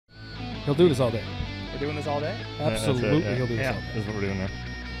He'll do this all day. We're doing this all day? Absolutely, he'll do this all day. That's what we're doing now.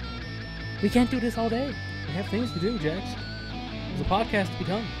 We can't do this all day. We have things to do, Jax. There's a podcast to be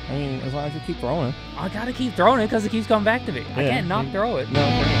done. I mean, as long as you keep throwing. I gotta keep throwing it because it keeps coming back to me. I can't not throw it. No.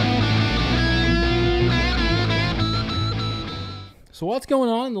 So what's going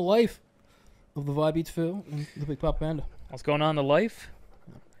on in the life of the VaiBeatFoo and the Big Pop Panda? What's going on in the life?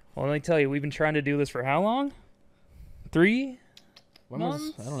 Well, let me tell you, we've been trying to do this for how long? 3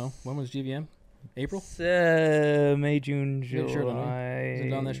 months? I don't know. When was GVM? April? May, June, July. Is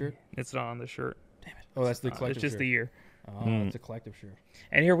it on that shirt? It's not on the shirt. Damn it. Oh, that's the collective It's just shirt. the year. Oh, it's a collective shirt.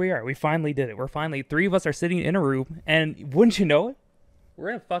 And here we are. We finally did it. We're finally, 3 of us are sitting in a room, and wouldn't you know it? We're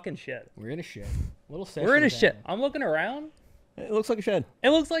in a fucking shed. We're in a shed. Little session. We're in a shed. I'm looking around. It looks like a shed. It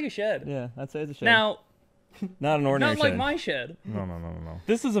looks like a shed. Yeah, I'd say it's a shed. Now, not an ordinary not like shed. my shed. No.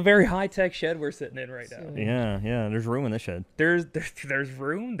 This is a very high-tech shed we're sitting in right now. Yeah. There's room in this shed. There's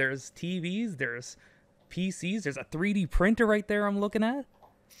room. There's TVs. There's PCs. There's a 3D printer right there I'm looking at.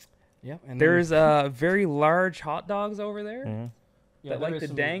 Yeah. And There's very large hot dogs over there that like to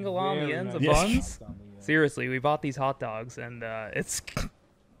dangle on the ends of buns. Seriously, we bought these hot dogs and it's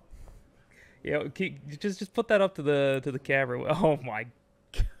just put that up to the camera. Oh my god.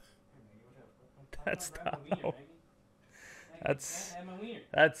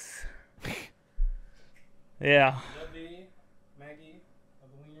 That's yeah. Maggie of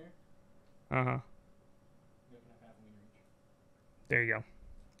the wiener. Uh-huh. There you go.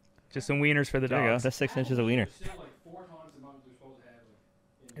 Just some wieners for the There you go. dogs. That's 6 inches of wiener.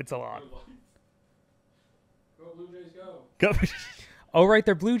 It's a lot. Go Blue Jays, go. Go. Oh, right,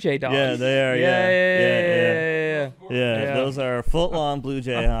 they're Blue Jay dogs. Yeah, they are. Yeah. Yeah, those are foot-long Blue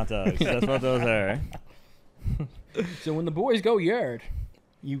Jay hot dogs. That's what those are. So when the boys go yard,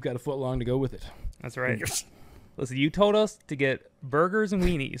 you've got a foot long to go with it. That's right. Listen, you told us to get burgers and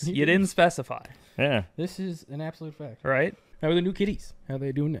weenies. You didn't specify. Yeah. This is an absolute fact. Right? How are the new kitties? How are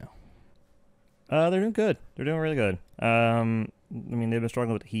they doing now? They're doing good. They're doing really good. I mean, they've been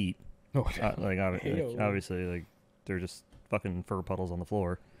struggling with the heat. Oh, Obviously, like they're just fucking fur puddles on the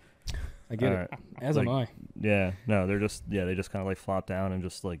floor. I get it. As am I. Yeah. No, they just kind of like flop down and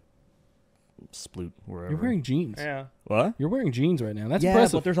just like sploot wherever. You're wearing jeans. Yeah. What? You're wearing jeans right now. That's yeah,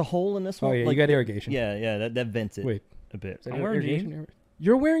 impressive. but there's a hole in this one. Oh yeah, like, you got irrigation. Yeah, that vents it. Wait, a bit. I'm wearing irrigation? jeans.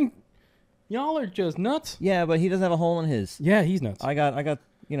 You're wearing. Y'all are just nuts. Yeah, but he doesn't have a hole in his. Yeah, he's nuts. I got.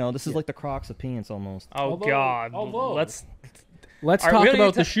 This is like the Crocs of pants almost. Oh God. Let's talk really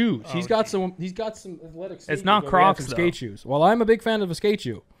about the shoes. Oh, he's got some athletic. It's not sneakers, Crocs, some though. skate shoes. Well, I'm a big fan of a skate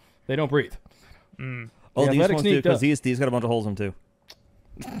shoe. They don't breathe. Mm. Oh, The these athletic ones do sneak because does. these got a bunch of holes in them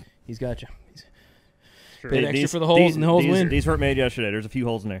too. He's got you. True. Paid extra for the holes, and the holes win. These weren't made yesterday. There's a few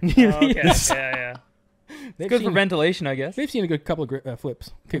holes in there. Oh, okay. Yeah. They've Good for seen- ventilation, I guess. They've seen a good couple of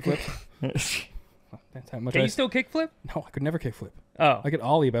flips, kick flips. That's how much Can I you still kickflip? No, I could never kick flip. Oh. I could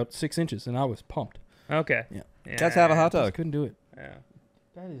ollie about 6 inches, and I was pumped. Okay. Yeah. That's half a hot I dog. just couldn't do it. Yeah.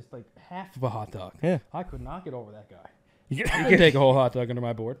 That is like half of a hot dog. Yeah. I could not get over that guy. You I could take a whole hot dog under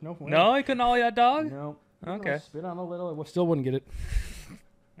my board. No way. No, you couldn't ollie that dog? No. Okay. Spit on a little. I still wouldn't get it.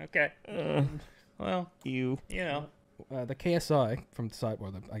 Okay. Well, You. you know. The KSI from the side,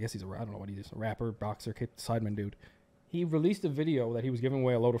 well, I guess he's I don't know what he is, a rapper, boxer, sideman dude. He released a video that he was giving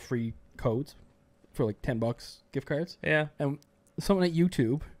away a load of free codes for like $10 gift cards. Yeah. And someone at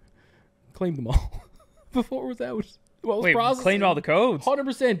YouTube claimed them all before it was out. Well, it was Wait, processing. claimed all the codes.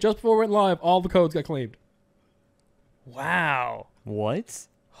 100%. Just before it went live, all the codes got claimed. Wow. What?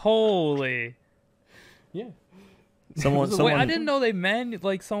 Holy. Yeah. Someone. Wait, I didn't know they meant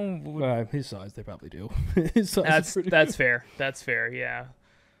like some. His size, they probably do. His size is pretty That's good. fair. That's fair. Yeah.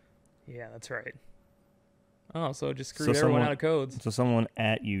 Yeah, that's right. Oh, so it just screwed So everyone someone- out of codes. So someone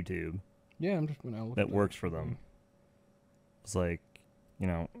at YouTube Yeah, I'm just looking that at works for them. It's like,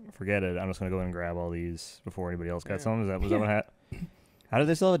 forget it. I'm just gonna go in and grab all these before anybody else got some. Was that what happened? How did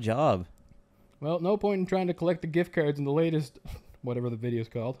they still have a job? Well, no point in trying to collect the gift cards in the latest, whatever the video's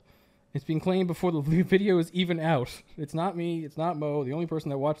called. It's been claimed before the video is even out. It's not me. It's not Mo. The only person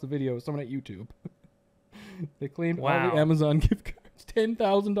that watched the video is someone at YouTube. They claimed all Wow. the Amazon gift cards.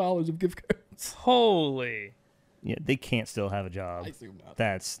 $10,000 of gift cards. Holy. Yeah, they can't still have a job. I assume not.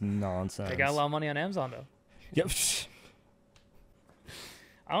 That's nonsense. They got a lot of money on Amazon, though. Yep.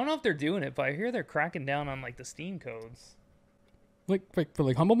 I don't know if they're doing it, but I hear they're cracking down on like the Steam codes. Like for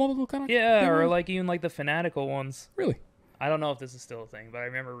like Humble Bundle kind of? Yeah, thing? or like even like the fanatical ones. Really? I don't know if this is still a thing, but I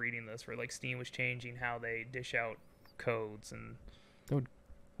remember reading this where like Steam was changing how they dish out codes and That would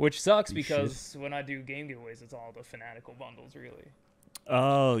which sucks be because when I do game giveaways, it's all the fanatical bundles really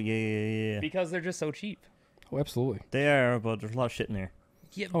Oh yeah. because they're just so cheap. Oh, absolutely. They are, but there's a lot of shit in there.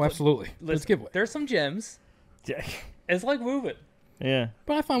 Yeah, Oh, absolutely. Let's give away. There's some gems. Yeah. It's like Move It. Yeah.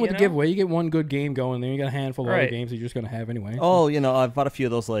 But I find with the giveaway, you get one good game going, then you got a handful of other games that you're just going to have anyway. Oh, I've bought a few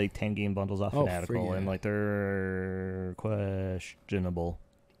of those like 10-game bundles off Fanatical, yeah. and like they're questionable.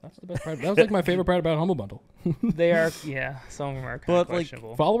 That's the best part. That was like my favorite part about Humble Bundle. They are, some of them are kind of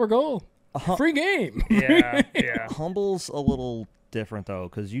questionable. Follower goal. Free game. Yeah. Humble's a little different though,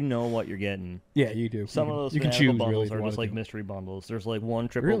 because you know what you're getting. Yeah, you do. Some of those you can choose bundles really are just like mystery bundles. There's like one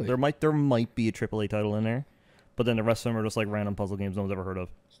triple. Really? There might be a AAA title in there, but then the rest of them are just like random puzzle games no one's ever heard of.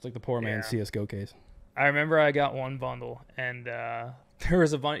 It's like the poor man's CS:GO case. I remember I got one bundle, and there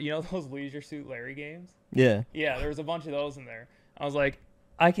was a bunch. You know those Leisure Suit Larry games? Yeah. Yeah, there was a bunch of those in there. I was like,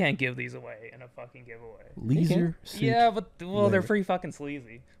 I can't give these away in a fucking giveaway. Leisure Suit. Yeah, but they're pretty fucking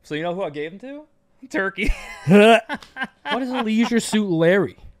sleazy. So you know who I gave them to? Turkey. What is a Leisure Suit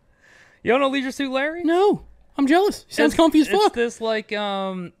Larry? You don't know Leisure Suit Larry? No. I'm jealous. He sounds comfy as fuck. It's this like I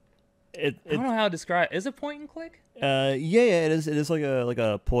don't know how to describe it. Is it point and click? Yeah, it is. It is like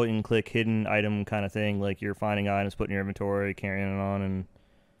a point and click hidden item kind of thing. Like you're finding items, putting in your inventory, carrying it on, and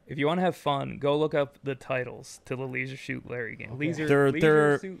if you want to have fun, go look up the titles to the Leisure Suit Larry game. Okay.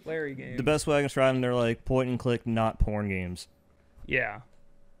 Leisure Suit Larry game. The best way I can describe them, they're like point and click, not porn games. Yeah,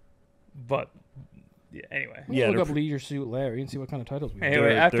 but anyway. Yeah, look up Leisure Suit Larry and see what kind of titles we have.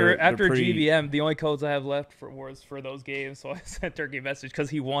 Anyway, after GVM, the only codes I have left was for those games. So I sent Turkey a message because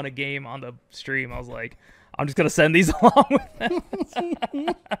he won a game on the stream. I was like, I'm just gonna send these along with them.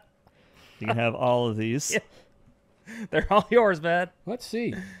 You can have all of these. Yeah. They're all yours, man. Let's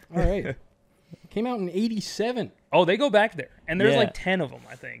see. All right. Came out in '87. Oh, they go back there, and there's like 10 of them,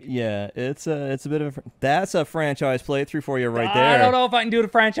 I think. Yeah, it's a bit of that's a franchise playthrough for you right there. I don't know if I can do the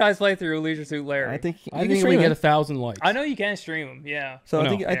franchise playthrough of Leisure Suit Larry. I think we get 1,000 likes. I know you can stream them. Yeah. So I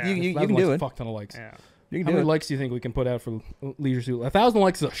think you can do it. A fuck ton of likes. Yeah. How many likes do you think we can put out for Leisure Suit? 1,000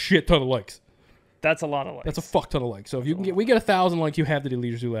 likes is a shit ton of likes. That's a lot of likes. That's a fuck ton of likes. So if we get 1,000 likes, you have to do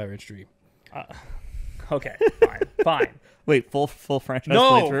Leisure Suit Larry stream. Okay, fine. Wait, full franchise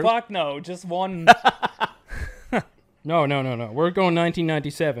playthrough? No, fuck no, just one. No. We're going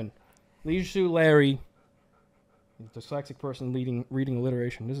 1997. Leisure Suit Larry. Dyslexic person reading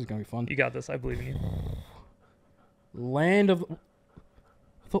alliteration. This is gonna be fun. You got this. I believe in you. Land of.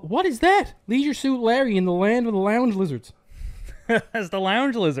 What is that? Leisure Suit Larry in the land of the lounge lizards. That's the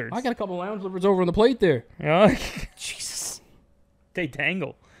lounge lizards. I got a couple lounge lizards over on the plate there. Yeah. Jesus. They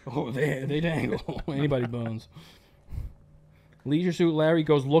dangle. Oh, they dangle. Anybody bones. Leisure Suit Larry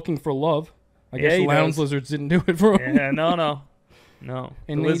goes looking for love. I guess the lounge lizards didn't do it for him. Yeah, no.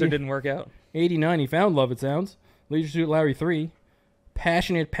 The lizard didn't work out. 89, he found love, it sounds. Leisure Suit Larry 3.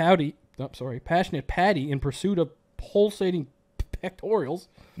 Passionate Patty in pursuit of pulsating pectorals.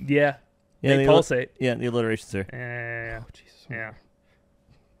 Yeah. They pulsate. Yeah, the alliteration's there. Yeah. Oh, Jesus. Yeah.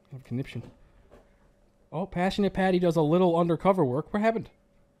 Conniption. Oh, Passionate Patty does a little undercover work. What happened?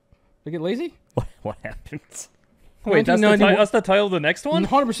 They get lazy? What happens? Wait, that's the title of the next one?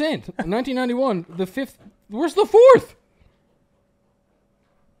 100%. 1991, the fifth. Where's the fourth?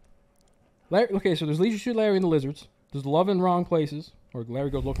 Okay, so there's Leisure Suit Larry and the Lizards. There's Love in Wrong Places, or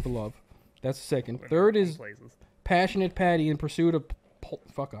Larry Goes Looking for Love. That's the second. Third is Passionate Patty in Pursuit of...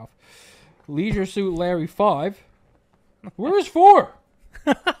 Fuck off. Leisure Suit Larry 5. Where's 4?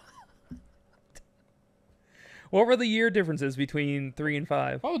 What were the year differences between 3 and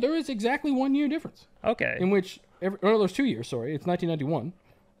 5? Oh, there is exactly 1 year difference. Okay. In which... there's 2 years, sorry. It's 1991.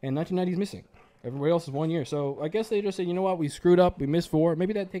 And 1990 is missing. Everybody else is 1 year. So I guess they just said, you know what? We screwed up. We missed 4.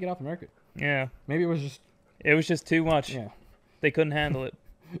 Maybe they'd take it off the market. Yeah. Maybe it was just... It was just too much. Yeah. They couldn't handle it.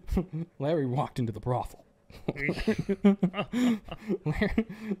 Larry walked into the brothel.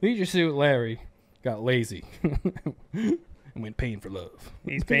 Leisure Suit Larry got lazy and went paying for love.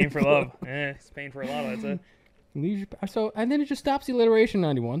 He's paying for love. He's paying for a lot of it. And then it just stops the alliteration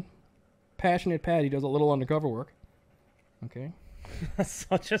 91. Passionate Patty does a little undercover work. Okay. That's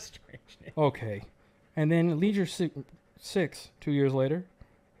such a strange name. Okay. And then Leisure Suit 6, 2 years later.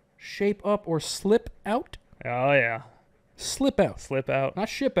 Shape Up or Slip Out? Oh, yeah. Slip Out. Slip out. Not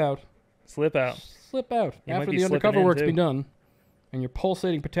ship out. Slip out. Slip out. You After the undercover work's been done, and your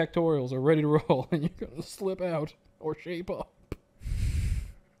pulsating pectorals are ready to roll, and you're going to slip out or shape up.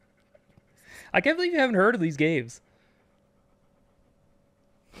 I can't believe you haven't heard of these games.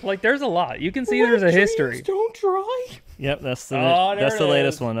 Like, there's a lot. You can see there's a history. Don't dry. Yep, that's the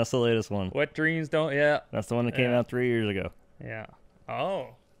latest one. That's the latest one. Wet Dreams Don't, yeah. That's the one that came out 3 years ago. Yeah. Oh.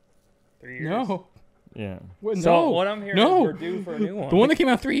 3 years. No. Yeah. So what I'm hearing is we're due for a new one. The one that came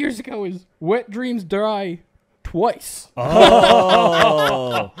out 3 years ago is Wet Dreams Dry Twice.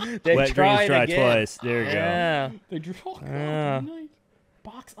 Oh. They Wet Dreams tried Dry again. Twice. There you go. Yeah. They drew all night.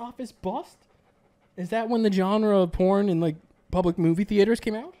 Box office bust? Is that when the genre of porn in like public movie theaters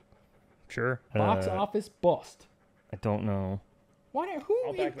came out? Sure. Box office bust. I don't know. Why? Who?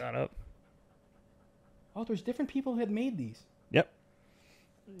 I'll back that up. Oh, there's different people who had made these. Yep.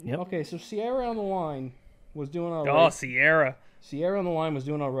 Okay, so Sierra on the Line was doing all right. Oh, Sierra. Sierra on the Line was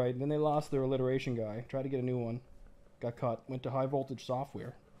doing all right. Then they lost their alliteration guy. Tried to get a new one. Got caught. Went to High Voltage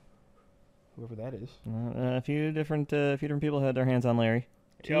Software. Whoever that is. A few different people had their hands on Larry.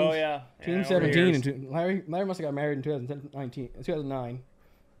 Oh, yeah. Team 17. And Larry must have got married in 2009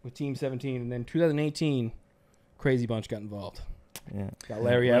 with Team 17. And then 2018, Crazy Bunch got involved. Yeah. Got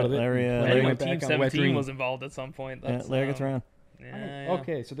Larry out of it. Larry went Team back on Wet 17 Dream. was involved at some point. Yeah, Larry gets around. Yeah.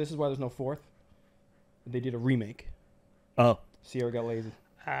 Okay, so this is why there's no fourth. They did a remake. Oh. Sierra got lazy.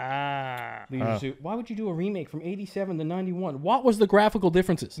 Ah. Leisure Suit. Why would you do a remake from 87 to 91? What was the graphical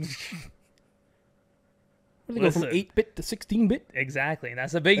differences? What did they go from Listen. 8-bit to 16-bit? Exactly.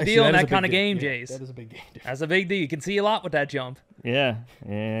 That's a big Actually, deal in that is that a big kind of deal. game, Yeah, Jace. that is a big game. That's a big deal. You can see a lot with that jump. Yeah.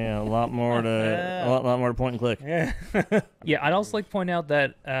 A lot more to Yeah. a lot more to point and click. Yeah. Yeah, I'd also like to point out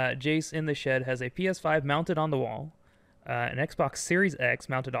that Jace in the shed has a PS5 mounted on the wall, an Xbox Series X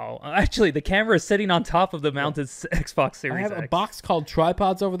mounted actually, the camera is sitting on top of the mounted Xbox Series I have X. a box called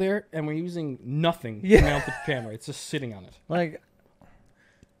tripods over there, and we're using nothing Yeah. to mount the camera. It's just sitting on it. Like,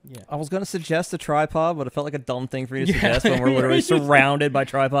 Yeah. I was gonna suggest a tripod, but it felt like a dumb thing for you to Yeah. suggest when we're literally surrounded by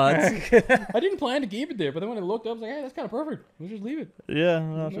tripods. I didn't plan to keep it there, but then when I looked up, I was like, hey, that's kind of perfect. Let's just leave it. Yeah,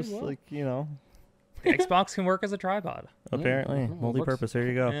 Might as just well. like The Xbox can work as a tripod. apparently Yeah, well, it multi-purpose. There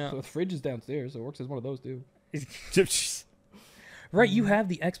you go. Yeah. So the fridge is downstairs, so it works as one of those, too. Right, you have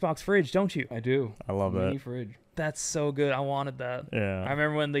the Xbox fridge, don't you? I do. I love Mini that. fridge. That's so good. I wanted that. Yeah. I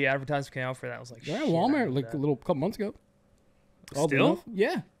remember when the advertisement came out for that. I was like, Yeah, shit, I Walmart, need like that. a couple months ago. Oddly Still? enough.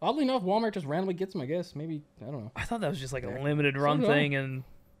 Yeah. Oddly enough, Walmart just randomly gets them, I guess. Maybe, I don't know. I thought that was just like Yeah. a limited So run did I. thing. And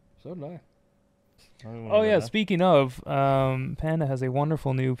So did I. oh yeah, speaking of, Panda has a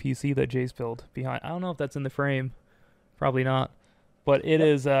wonderful new PC that Jace built behind. I don't know if that's in the frame, probably not, but it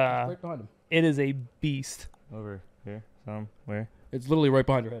is Right behind him. it is a beast. Over here, somewhere. It's literally right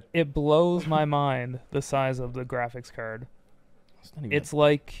behind your head. It blows my mind the size of the graphics card. It's not even It's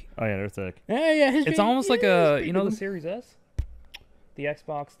like Oh yeah, they're thick. yeah, his it's big- almost like yeah, a it's you know the big. Series S, the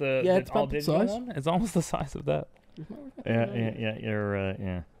Xbox, the Yeah, it's all about the digital size. one. It's almost the size of that. Yeah. You're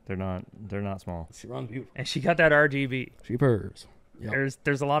yeah. They're not small. She runs beautiful. And she got that RGB. She purrs. Yep.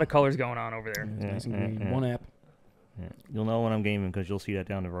 There's a lot of colors going on over there. It's nice and Yeah, green. yeah. One app. Yeah. You'll know when I'm gaming because you'll see that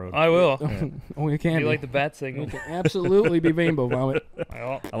down the road. I will. Yeah. Oh, you can You be. like the bat It signal? can absolutely be rainbow vomit.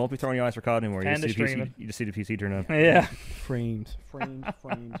 Well, I won't be throwing you eyes for COD anymore. You just, Panda see the PC, streaming. you just see the PC turn on. yeah. Frames.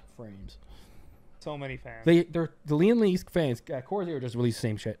 Frames. So many fans. They're the Liam Lee's fans. Core Zero just released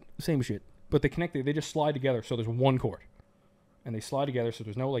same shit. But they connect. They just slide together, so there's one cord, and they slide together, so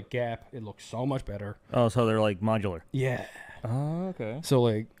there's no like gap. It looks so much better. Oh, so they're like modular. Yeah. Oh, okay. So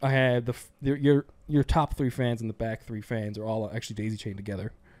like I had your top 3 fans and the back 3 fans are all actually daisy chained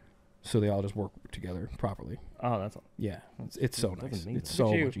together, so they all just work together properly. Oh, that's. Yeah, it's so That's nice. amazing. It's so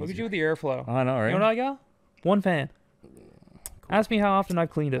Look at you. much Look at easier. you with the airflow. I know, right? You know what I got? One fan. Ask me how often I've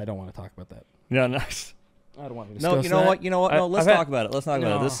cleaned I it. don't want to talk about that. Yeah, nice. I don't want to No, discuss you know that. what? You know what? No, let's I've had- talk about it. Let's talk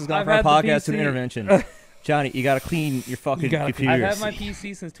about it. No. This has gone I've from a had the podcast to an PC. intervention. Johnny, you got to clean your fucking gotta computer. I've had my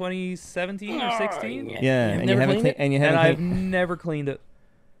PC since 2017 or 16, yeah, You've and you never haven't cleaned clean, it? and you and haven't. I've clean- never cleaned it.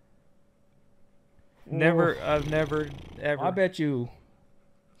 I've never ever. I bet you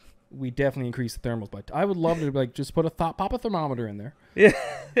we definitely increase the thermals by. I would love to like just put pop a thermometer in there. Yeah.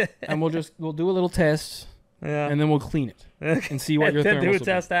 And we'll do a little test Yeah. and then we'll clean it and see what your then thermals do will a be.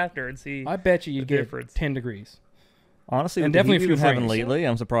 test after and see. I bet you the you'd get difference. 10 degrees. Honestly, And with the definitely heat a we've few been having frames. lately,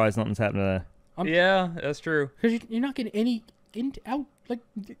 I'm surprised nothing's happened to. Yeah, that's true. Because you're not getting any out like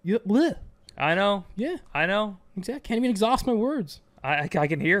bleh. I know. Yeah, I know. exactly. Can't even exhaust my words. I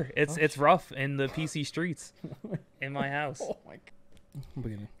can hear. It's rough in the PC streets in my house. Oh my god. I'm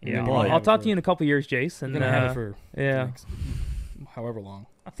beginning. Yeah, boy. I'll talk to you in a couple years, Jace. And You're gonna have it for yeah. next however long.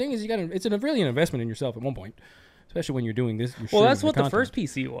 The thing is, it's really an investment in yourself at one point, especially when you're doing this. You're Well, streaming that's your what the content. first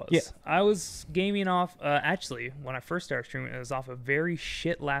PC was. Yeah. I was gaming off. Actually, when I first started streaming, it was off a very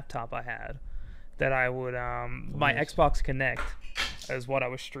shit laptop I had. That I would my Nice. Xbox Connect is what I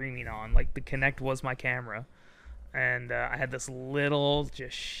was streaming on. Like the Connect was my camera, and I had this little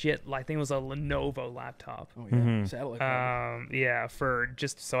just shit. I think it was a Lenovo laptop. Oh yeah, Mhm. satellite. Yeah, for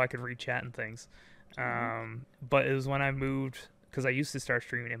just so I could read chat and things. But it was when I moved because I used to start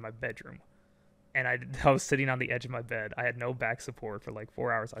streaming in my bedroom, and I was sitting on the edge of my bed. I had no back support for like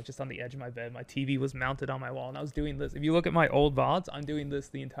 4 hours. I was just on the edge of my bed. My TV was mounted on my wall, and I was doing this. If you look at my old VODs, I'm doing this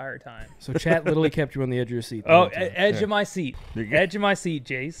the entire time. So chat literally kept you on the edge of your seat. Oh, edge of my seat. Edge of my seat,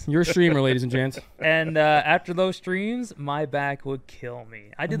 Jace. You're a streamer, ladies and gents. And after those streams, my back would kill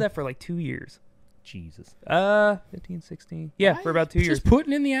me. I did that for like 2 years. Jesus. 15, 16. Yeah, for about 2 years. Just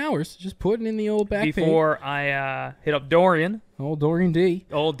putting in the hours. Just putting in the old back pain. Before I hit up Dorian. Old Dorian D.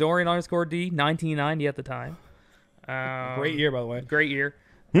 Old Dorian _ D, 1990 at the time. Great year, by the way. Great year.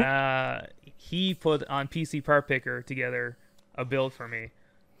 He put on PC Part Picker together a build for me,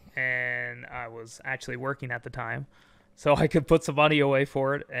 and I was actually working at the time, so I could put some money away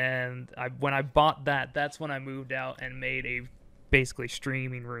for it. And when I bought that, that's when I moved out and made a basically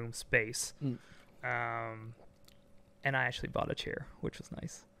streaming room space. And I actually bought a chair, which was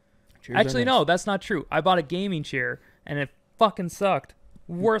nice. Actually, no, that's not true. I bought a gaming chair, and it fucking sucked.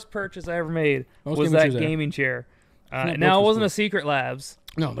 Worst purchase I ever made was that gaming chair. Now, it wasn't a Secret Labs.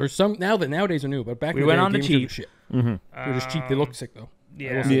 No, there's some now that nowadays are new, but back we in the went day, on the gaming cheap. chairs were shit. Mm-hmm. They're just cheap. They look sick though.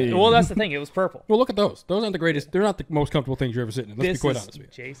 Yeah. Well, that's the thing. It was purple. Well, look at those. Those aren't the greatest. They're not the most comfortable things you're ever sitting in. Let's be quite honest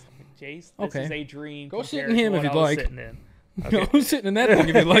with you. Jace, Okay. this is a dream. Go sit compared in him to if what you'd I was like. sitting in. Okay. No, sitting in that thing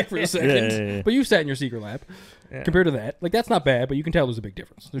if you'd like for a second. Yeah. But you sat in your Secret Lab. Yeah. Compared to that, like that's not bad, but you can tell there's a big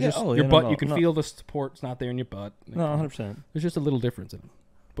difference. There's just your butt. You can feel the support's not there in your butt. Like, No, 100%. There's just a little difference in it.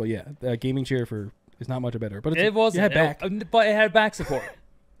 But yeah, the gaming chair is not much better. But It wasn't. You had back. But it had back support.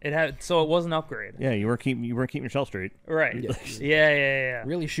 So it was an upgrade. Yeah, you weren't keeping yourself straight. Right. Yeah. Yeah.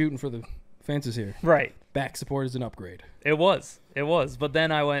 Really shooting for the fences here. Right. Back support is an upgrade. It was. But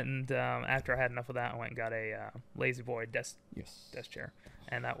then I went and after I had enough of that, I went and got a Lazy Boy desk chair,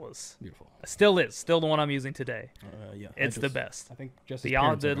 and that was beautiful. Still the one I'm using today. Yeah, it's the best. I think just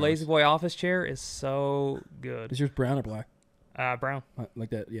the Lazy Boy office chair is so good. Is yours brown or black? Brown.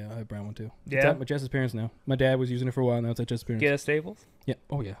 Like that. Yeah, I have brown one too. Yeah. It's at my Jess's parents now. My dad was using it for a while. Now it's at Jess's parents. Get a Staples. Yeah.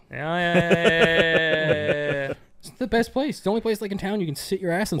 Oh yeah. Yeah. It's the best place. It's the only place like in town you can sit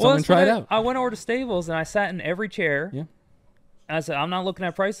your ass in something and try it out. I went over to Staples and I sat in every chair. Yeah. And I said, I'm not looking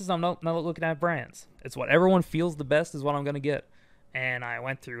at prices. I'm not looking at brands. It's what everyone feels the best is what I'm going to get. And I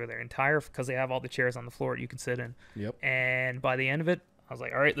went through their entire, because they have all the chairs on the floor that you can sit in. Yep. And by the end of it, I was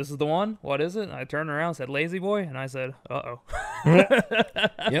like, all right, this is the one. What is it? And I turned around and said, Lazy Boy. And I said, uh-oh.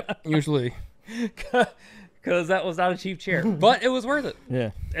 Yep, usually. Because that was not a cheap chair. But it was worth it.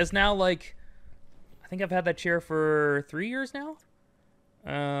 Yeah. It's now like, I think I've had that chair for 3 years now.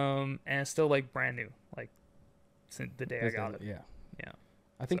 And it's still like brand new. Like, since the day I got it. Yeah. Yeah.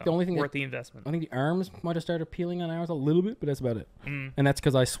 I think the only thing worth the investment. I think the arms might have started peeling on ours a little bit, but that's about it. Mm. And that's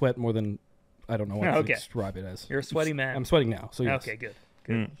because I sweat more than I don't know what to describe it as. You're a sweaty man. I'm sweating now, so yes. Okay, good.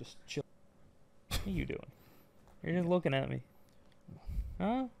 Good. Just chill. What are you doing? You're just looking at me.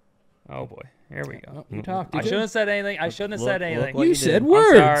 Huh? Oh boy. Here we go. Oh, you talked. I shouldn't have said anything. I shouldn't have said anything. what You you said did.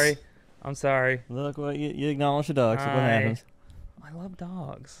 words. I'm sorry. Look what you acknowledge the dogs. Look what happens. I love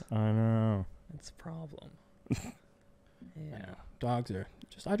dogs. I know. It's a problem. Yeah. Dogs are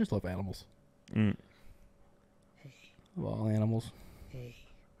I just love animals. Mm. Of all animals. Hey.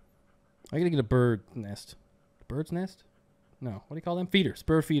 I gotta get a bird nest. Bird's nest? No. What do you call them? Feeders.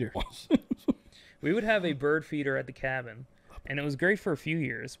 Bird feeder. We would have a bird feeder at the cabin, and it was great for a few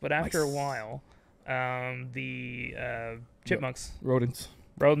years. But after a while, the chipmunks, Rodents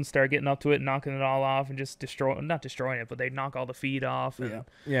started getting up to it, knocking it all off, and just not destroying it, but they'd knock all the feed off. And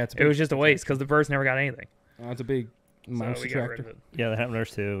yeah. it was just a waste because the birds never got anything. It's a big mouse So we got rid attractor. of it. Yeah, that happened to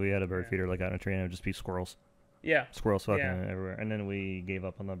us too. We had a bird feeder like out in a tree, and it would just be squirrels. Yeah. Squirrels fucking Yeah. everywhere. And then we gave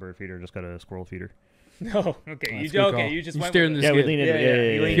up on the bird feeder, just got a squirrel feeder. No. Okay. That's a good call. You just You went steered with in it. the We skid. leaned Yeah, into yeah,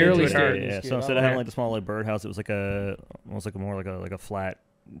 it. you leaned Purely into it hard. skid. Yeah. So instead of having like the small like birdhouse, it was like almost more like a flat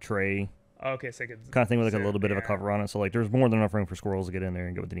tray Okay, so I could kind of thing with like a sit, little bit of a yeah. cover on it. So like there's more than enough room for squirrels to get in there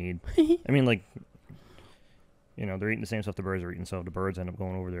and get what they need. I mean like, they're eating the same stuff the birds are eating, so the birds end up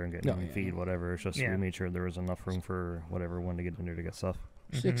going over there and getting feed, whatever. It's just we made sure there was enough room for whatever one to get in there to get stuff.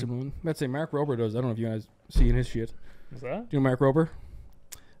 Six of them. Let's say Mark Rober does. I don't know if you guys see in his shit. Is that? Do you know Mark Rober?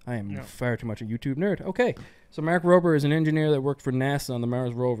 I am far too much a YouTube nerd. Okay. So Mark Rober is an engineer that worked for NASA on the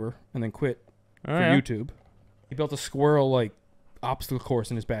Mars rover and then quit for YouTube. He built a squirrel like obstacle course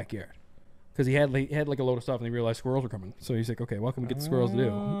in his backyard because he had like a load of stuff and he realized squirrels were coming. So he's like, okay, what can we get the squirrels to do?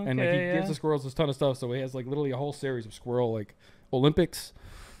 And like he gives the squirrels a ton of stuff. So he has like literally a whole series of squirrel like Olympics.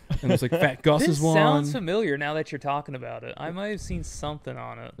 And there's like Fat Gus's This one. sounds familiar now that you're talking about it. I might have seen something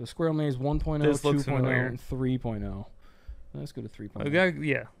on it. The Squirrel Maze 1.0, This looks 2.0, familiar. and 3.0. Let's go to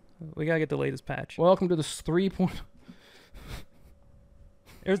 3.0. We gotta get the latest patch. Welcome to the 3.0.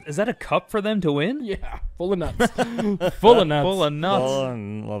 Is that a cup for them to win? Yeah, full of nuts. Full of nuts. Full of nuts. Oh,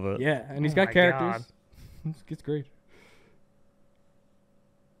 I love it. Yeah, and he's Oh got my characters. It's great.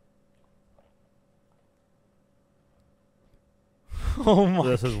 Oh my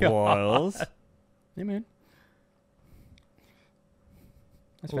This is God. wild. Hey, man.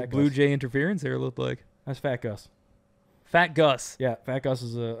 That's Little Fat Blue Gus. Jay interference there looked like. That's Fat Gus. Fat Gus. Yeah, Fat Gus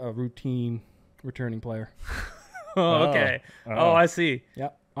is a routine returning player. Oh, okay. Oh, I see. Yeah,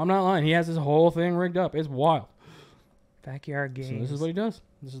 I'm not lying. He has this whole thing rigged up. It's wild. Backyard games. So this is what he does.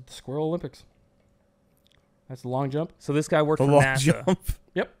 This is the Squirrel Olympics. That's the long jump. So this guy worked The for long NASA jump.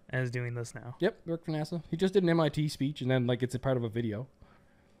 Yep. and is doing this now. Yep, worked for NASA. He just did an MIT speech, and then like it's a part of a video.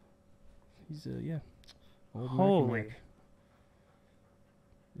 He's yeah. Old American Holy. man.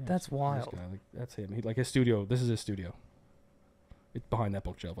 Yeah, That's this wild. guy, like, that's him. He like his studio. This is his studio. It's behind that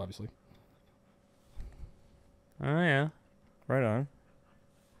bookshelf, obviously. Oh yeah. Right on.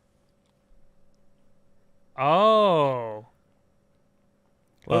 Oh.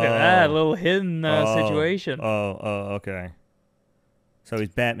 Look at that little hidden situation. Oh, okay. So he's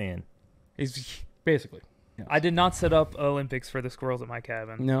Batman. He's. Basically. Yes. I did not set up Olympics for the squirrels at my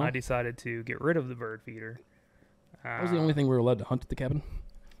cabin. No? I decided to get rid of the bird feeder. That was the only thing we were allowed to hunt at the cabin.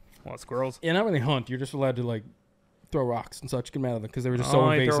 Well, squirrels. Yeah, not really hunt. You're just allowed to like throw rocks and such. Get mad at them because they were just Oh, so you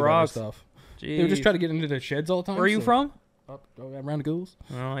throw invasive of our rocks. stuff. Jeez. They would just try to get into the sheds all the time. Where are you so- from? Up around the ghouls.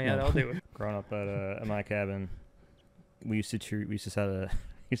 Oh yeah, No. that'll do it. Growing up at my cabin, we used to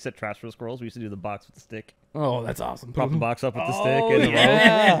set traps for the squirrels. We used to do the box with the stick. Oh, that's awesome. Prop the box up with the Oh, stick and the rope.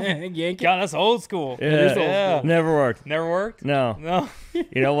 yeah. Yank it. God, that's old school. Yeah, It is old yeah. school. Never worked. Never worked? No. No.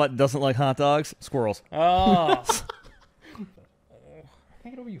 You know what doesn't like hot dogs? Squirrels. Oh. I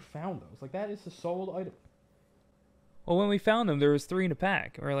can't get over you found those. Like that is the sold item. Well, when we found them, there was 3 in a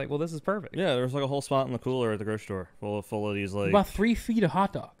pack. We were like, well, this is perfect. Yeah, there was like a whole spot in the cooler at the grocery store full of these like. You bought 3 feet of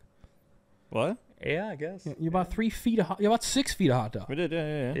hot dog. What? Yeah, I guess. You bought 3 feet of hot. You bought 6 feet of hot dog. We did,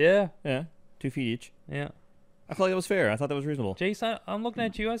 yeah. Yeah. Yeah, 2 feet each. Yeah. I felt like that was fair. I thought that was reasonable. Jason, I'm looking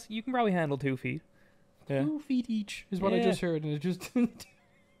at you. You can probably handle 2 feet. Yeah, 2 feet each is what I Yeah. just heard, and it just.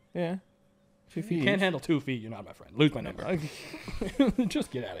 yeah. 2 feet. You can't each. handle 2 feet. You're not my friend. Lose my number.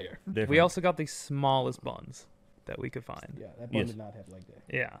 Just get out of here. Different. We also got the smallest buns that we could find. Yeah, that bun Yes. did not have leg day.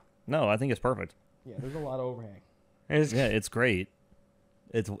 Yeah. No, I think it's perfect. Yeah, there's a lot of overhang. It's, Yeah, it's great.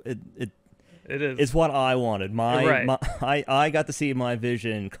 It it is. it's what I wanted. Right. I got to see my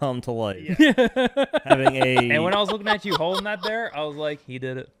vision come to life. Yeah. Having a And when I was looking at you holding that there, I was like, he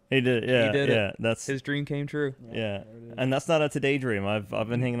did it. he did it. Yeah, he did yeah. it. That's His dream came true. yeah. there it is. And that's not a today dream. I've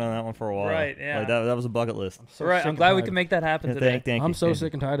been hanging on that one for a while. Right, yeah. Like that was a bucket list. So Right. sick I'm and glad we tired can of- make that happen Yeah, today. thank I'm you. so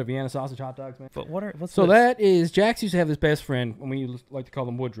sick and tired of Vienna sausage hot dogs, man. But what's So this? that is Jax used to have this best friend, and we like to call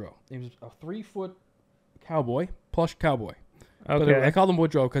him Woodrow. He was a 3-foot cowboy, plush cowboy. But I Okay. called him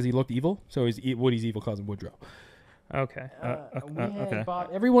Woodrow because he looked evil. So Woody's evil calls him Woodrow. Okay. We had okay.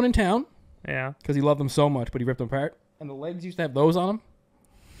 bought everyone in town Yeah. because he loved them so much, but he ripped them apart. And the legs used to have those on them.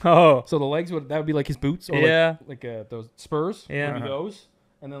 Oh. So the legs that would be like his boots, or Yeah. like those spurs. Yeah. Would be those,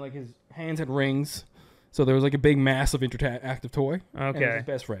 and then like his hands had rings. So there was like a big, massive interactive toy. And it was Okay. his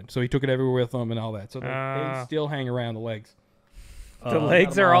best friend. So he took it everywhere with him and all that. So they Ah. still hang around the legs. The Uh,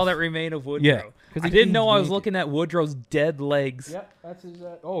 legs got 'em are all off. that remain of Woodrow. Yeah, 'cause I he- didn't know I was he's looking at Woodrow's dead legs. Yep, that's his.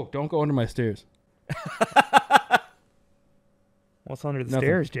 Oh, don't go under my stairs. What's under the Nothing.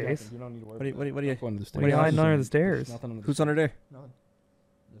 stairs, Nothing. Jace? You don't need to worry. What do you- about what do you- it. what do you- Don't go under the What stairs. are you hiding under the There's stairs? nothing under the Who's under there? Nothing.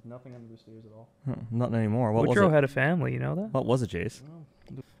 There's nothing under the stairs at all. Not anymore. What Woodrow was it? had a family, you know that? What was it, Jace?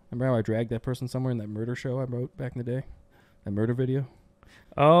 Remember how I dragged that person somewhere in that murder show I wrote back in the day? That murder video?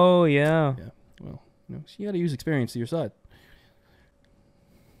 Oh, yeah. Well, you know, so you got to use experience to your side.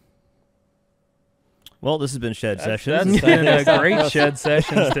 Well, this has been Shed Sessions. That's been a great shed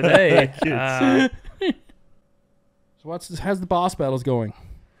sessions today. So how's the boss battles going?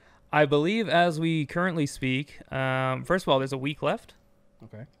 I believe as we currently speak, first of all, there's a week left.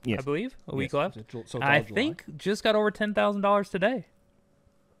 Okay. Yes. I believe a week Yes. left. So it's all I July. think just got over $10,000 today.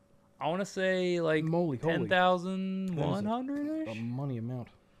 I want to say like Moly, holy. 10,100 a ish, money amount.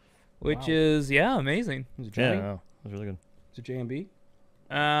 which wow. is amazing. Is it Yeah, Johnny? no, that was really good. Is it JMB?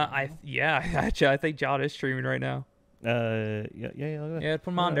 Actually, I think John is streaming right now. Yeah, look at that. Yeah,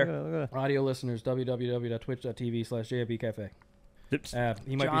 put him on there. Look at Audio listeners, www.twitch.tv/JMBcafe. that.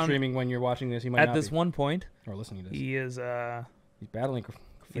 He might be John, streaming when you're watching this. He might At not this be. one point, Or listening to this. he is He's battling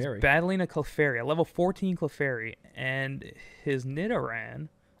he's Clefairy. battling a Clefairy, a level 14 Clefairy, and his Nidoran,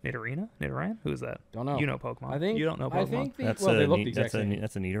 who is that? Don't know. You know Pokemon. I think you don't know Pokemon. I think they, That's well, they a look neat- the exact that's a same. ne-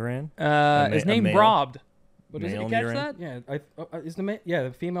 that's a Nidoran. His a name male? Robbed. But is male it, catch Nidoran? that? yeah, is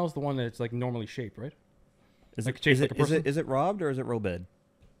the female's the one that's like normally shaped, right? Is Like it shaped is like it a is it person? is it robbed or is it robed?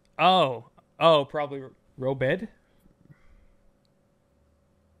 Oh, probably. Row bed?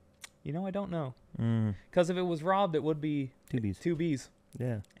 You know, I don't know. Mm. Because if it was robbed, it would be 2 Bs. 2 Bs.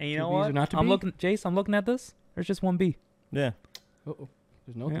 Yeah. And you Two know Bs what? or not to I'm be? looking, Jace. I'm looking at this. There's just 1 B. Yeah. Uh-oh.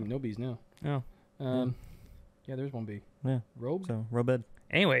 There's Yeah. no bees now. Oh. Yeah, there's 1 B. Yeah. Robe? So row bed.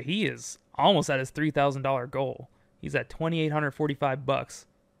 Anyway, he is almost at his $3,000 goal. He's at $2,845.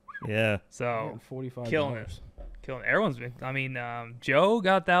 Yeah. So $45. killing it. Killing. Everyone's been. I mean, Joe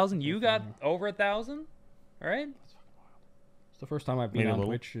got 1,000. You got over 1,000, right? It's the first time I've been Maybe a on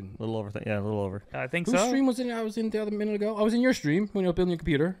little. Twitch. And A little over. Yeah, a little over. I think whose so. stream was it? I was in the other minute ago. I was in your stream when you were building your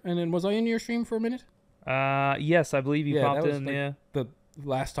computer. And then was I in your stream for a minute? Yes, I believe you Yeah, popped that was in. like- Yeah. The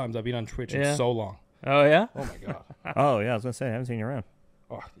last times I've been on Twitch in Yeah. so long. Oh yeah. Oh my god. Oh yeah, I was gonna say I haven't seen you around.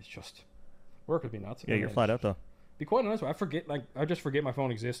 Oh, it's just work would be nuts. Yeah, you're flat out though. Be quite honest. I forget. Like I just forget my phone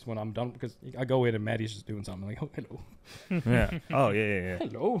exists when I'm done because I go in and Maddie's just doing something. Like, oh hello, Yeah. Oh yeah.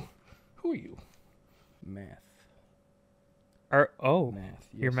 hello. Who are you? Math. Oh, Math.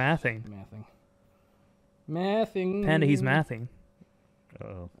 you're yes. mathing. Mathing. Panda, he's mathing.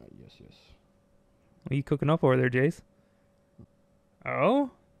 Oh. Yes. What are you cooking up over there, Jace? Oh,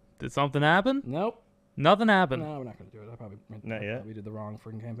 did something happen? Nope. Nothing happened. No, we're not gonna do it. I probably Not yet. We did the wrong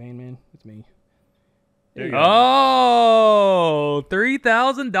freaking campaign, man. It's me. There you go. Oh,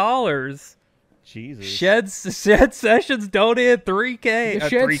 $3,000. Jesus. Shed Sessions donated 3K. The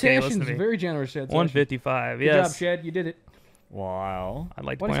Shed 3K, listen Sessions, to me. very generous Shed Sessions. 155. Good Yes. job, Shed. You did it. Wow. I'd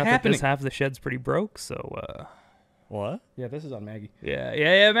like to What point is out that happening? this half of the shed's pretty broke. So, What? Yeah, this is on Maggie.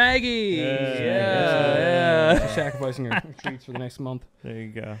 yeah, Maggie. Yeah. She's sacrificing her treats for the next month. There you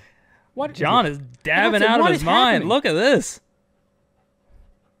go. What? John is dabbing What's- out of what his is mind. happening? Look at this.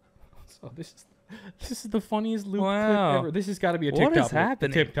 So this is the funniest loop Wow. clip ever. This has got to be a What TikTok. is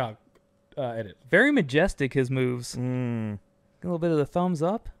happening? TikTok edit. Very majestic, his moves. Mm. A little bit of the thumbs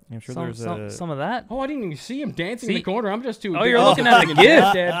up. I'm sure some, there's some, a. some of that. Oh, I didn't even see him dancing in See? the corner. I'm just too. Oh, you're looking at the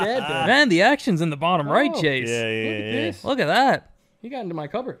dad, gift. dad. Man, the action's in the bottom right, Oh, Chase. Yeah, yeah, Look at yeah. this. Look at that. He got into my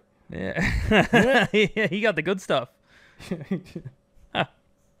cupboard. Yeah. He got the good stuff.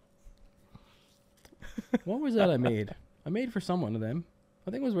 What was that I made? I made for someone of them.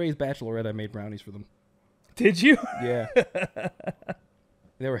 I think it was Ray's bachelorette. I made brownies for them. Did you? Yeah.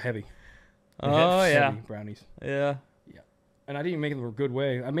 They were heavy. Oh, yeah. Heavy brownies. Yeah. And I didn't even make them a good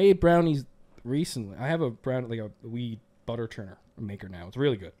way. I made brownies recently. I have a weed butter churner maker now. It's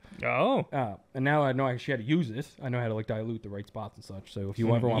really good. Oh. And now I know I actually how to use it. I know how to dilute the right spots and such. So if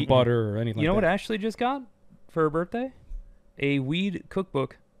you ever want You- butter or anything You know like what that. Ashley just got for her birthday? A weed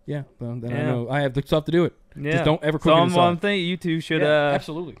cookbook. Yeah, well, then I Yeah. know I have the stuff to do it. Yeah. Just don't ever cook So it I'm inside. thinking you two should. Yeah,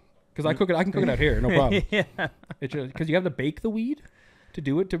 absolutely. Because I can cook it out here, no problem. Yeah. It's because you have to bake the weed to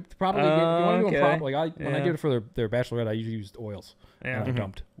do it to probably get. You want to do Okay. it properly. When I Yeah. did it for their bachelorette, I usually used oils. Yeah. And I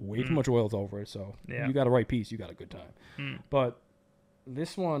dumped way too much oils over it. So Yeah. you got a right piece, you got a good time. Mm. But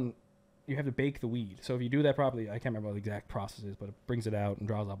this one, you have to bake the weed. So if you do that properly, I can't remember what the exact process is, but it brings it out and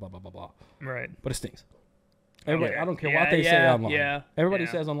draws out blah blah blah blah. Right. But it stings. Everybody, Okay. I don't care Yeah, what they say yeah, online. yeah, Everybody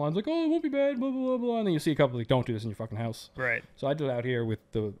yeah. says online, it's like, oh, it won't be bad, blah blah blah blah, and then you see a couple like, don't do this in your fucking house. Right. So I did it out here with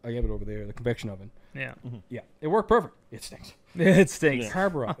I have it over there, the convection oven. Yeah. Yeah, it worked perfect. It stinks. It stinks.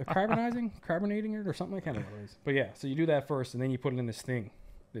 Carbonating it or something. I can't remember what it is. But yeah, so you do that first, and then you put it in this thing.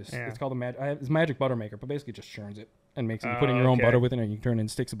 Yeah. It's called it's magic butter maker, but basically just churns it and makes it. You Oh, put in your own okay. butter with it, and you can turn in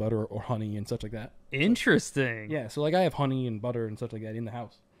sticks of butter or honey and such like that. Interesting. Yeah, so like I have honey and butter and such like that in the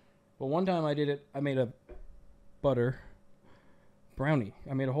house. But one time I did it. I made a butter brownie.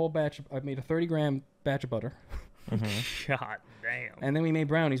 I made a whole batch. I made a 30-gram batch of butter, God damn. and then we made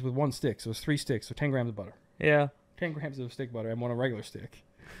brownies with one stick. So it was 3 sticks, so 10 grams of butter. Yeah. 10 grams of stick butter and one a regular stick.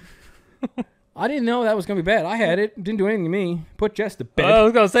 I didn't know that was going to be bad. I had it. Didn't do anything to me. Put Jess to bed. I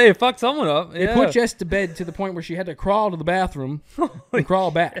was gonna say it fucked someone up. It Yeah. put Jess to bed to the point where she had to crawl to the bathroom and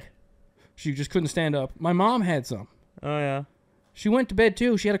crawl back. She just couldn't stand up. My mom had some. Oh yeah. She went to bed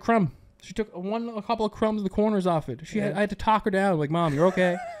too. She had a crumb. She took a couple of crumbs in the corners off it. I had to talk her down. Like, Mom, you're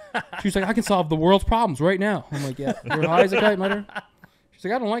okay. She was like, I can solve the world's problems right now. I'm like, yeah. You're high as a kite, mother. She's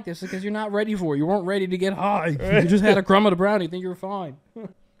like, I don't like this because you're not ready for it. You weren't ready to get high. You just had a crumb of the brownie. You think you're fine.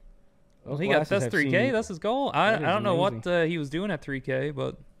 Well, that's 3K. That's his goal. I That is don't know what amazing. he was doing at 3K,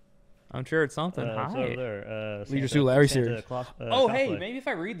 but I'm sure it's something It's high. over there. Leader Sue Larry Santa series. Oh hey, cosplay. maybe if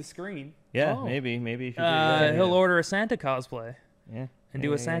I read the screen, Yeah, Oh. maybe if you do that, he'll yeah. order a Santa cosplay Yeah. and do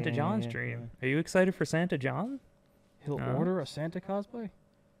Yeah, a Santa yeah, John yeah, stream. Are you excited for Santa John? He'll No. order a Santa cosplay?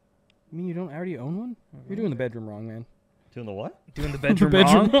 You mean you don't already own one? You're doing the bedroom wrong, man. Doing the what? Doing the bedroom,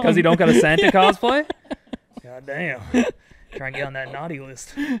 bedroom wrong because he wrong. don't got a Santa cosplay. God damn. Try and get on that naughty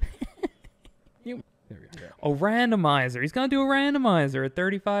list. There we go. Oh, randomizer. He's gonna do a randomizer at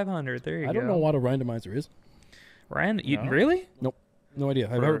 3,500. There you go. I don't know what a randomizer is. Really? Nope. No idea.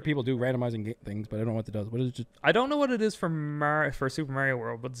 I've heard people do randomizing things, but I don't know what it does. What is it? Just I don't know what it is for Super Mario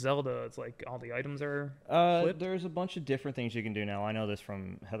World, but Zelda, it's like all the items are flipped. There's a bunch of different things you can do now. I know this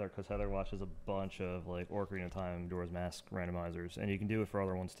from Heather because Heather watches a bunch of like Ocarina of Time, Doors Mask randomizers, and you can do it for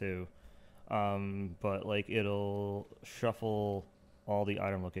other ones too. But like it'll shuffle all the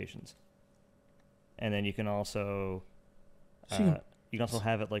item locations, and then you can also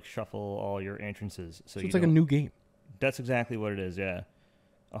have it like shuffle all your entrances. So it's like a new game. That's exactly what it is. Yeah,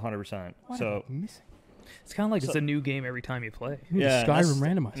 100%. So missing. It's kind of like it's a new game every time you play. Yeah, Skyrim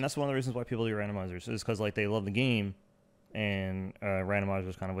randomizer. And that's one of the reasons why people do randomizers is because like they love the game, and randomizers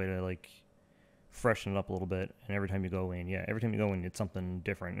is kind of a way to like freshen it up a little bit. And every time you go in, it's something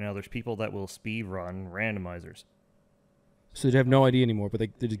different. Now there's people that will speed run randomizers. So they have no idea anymore, but they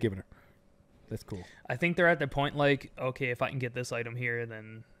just give it her. That's cool. I think they're at the point like, okay, if I can get this item here,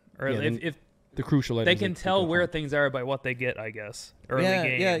 then if the crucial items, they can tell where things are by what they get, I guess. Early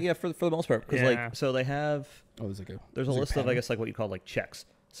game. Yeah. For the most part, because like so they have. Oh, there's a list of I guess like what you call like checks.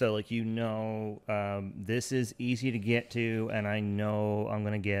 So like this is easy to get to, and I know I'm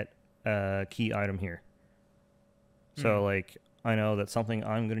gonna get a key item here. So like I know that something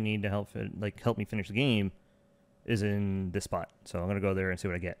I'm gonna need to help me finish the game is in this spot. So I'm gonna go there and see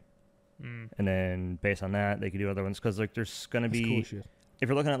what I get. And then based on that, they can do other ones because like there's gonna be. Cool shit. If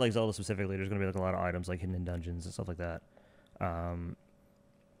you're looking at like Zelda specifically, there's gonna be like a lot of items like hidden in dungeons and stuff like that.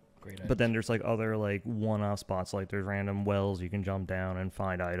 Great. But then there's like other like one-off spots. Like there's random wells you can jump down and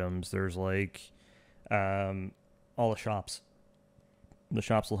find items. There's like all the shops. The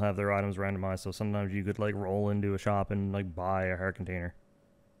shops will have their items randomized. So sometimes you could like roll into a shop and like buy a hair container.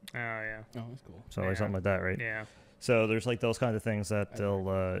 Oh yeah. Oh, that's cool. So like something like that, right? Yeah. So there's like those kinds of things that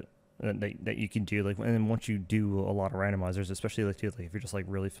they'll. That you can do, like, and then once you do a lot of randomizers, especially like if you're just like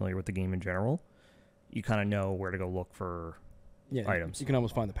really familiar with the game in general, you kind of know where to go look for items. You can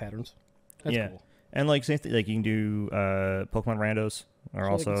almost find the patterns. That's cool. And like same thing, like you can do Pokemon randos are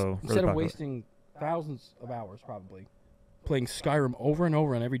also like, instead of wasting thousands of hours probably playing Skyrim over and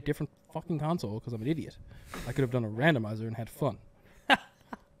over on every different fucking console because I'm an idiot. I could have done a randomizer and had fun.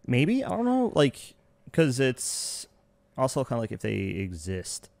 Maybe I don't know, like because it's also kind of like if they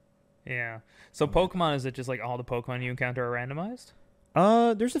exist. Yeah. So Pokemon, is it just like all the Pokemon you encounter are randomized?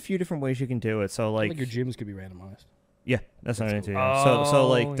 There's a few different ways you can do it. So like your gyms could be randomized. Yeah, that's what I need to. Oh, so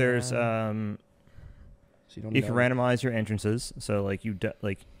like there's So you can randomize your entrances. So like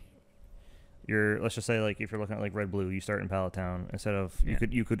let's just say like if you're looking at like Red Blue, you start in Pallet Town instead of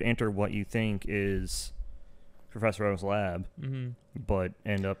you could enter what you think is Professor Oak's lab, but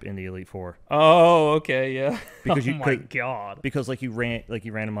end up in the Elite Four. Oh, okay, yeah. Because my god. Because you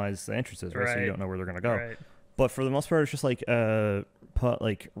randomize the entrances, right? So you don't know where they're gonna go. Right. But for the most part, it's just like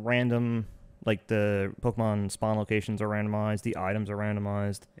random, like the Pokemon spawn locations are randomized, the items are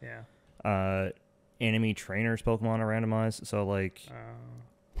randomized. Yeah. Enemy trainers Pokemon are randomized. So like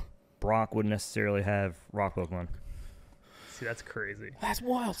Brock wouldn't necessarily have rock Pokemon. See, that's crazy. That's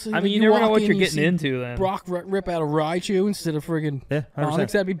wild. So I mean, you never know what you're getting into then. Brock rip out a Raichu instead of friggin' 100%.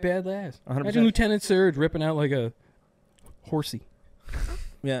 Onix. That'd be badass. 100%. Imagine Lieutenant Surge ripping out like a horsey.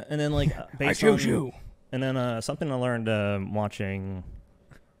 Yeah, and then like based on, and then something I learned watching.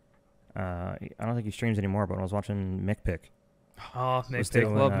 I don't think he streams anymore, but when I was watching Mick Pick. Oh, Mick Pick,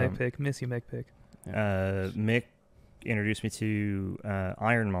 love Mick Pick, miss you, Mick Pick. Mick introduced me to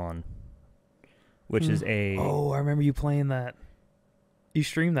Ironmon, which is a. Oh, I remember you playing that. You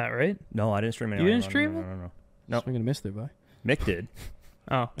streamed that, right? No, I didn't stream it. You didn't stream it? No. Nope. I'm gonna miss there, bye. Mick did.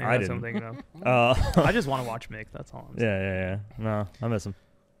 Oh, yeah, I that's didn't. something. I just want to watch Mick. That's all. I'm saying. Yeah. No, I miss him.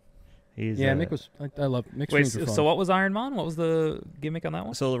 He's Mick was. I love Mick. Wait, so what was Ironmon? What was the gimmick on that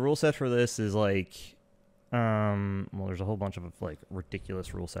one? So the rule set for this is like, well, there's a whole bunch of like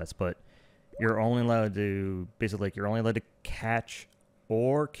ridiculous rule sets, but you're only allowed to catch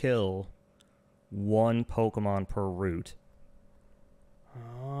or kill one Pokemon per route.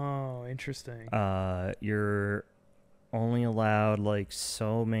 Oh, interesting. You're only allowed like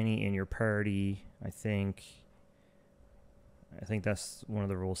so many in your party. I think that's one of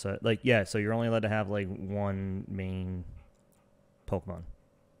the rule set. Like, yeah, so you're only allowed to have like one main Pokemon.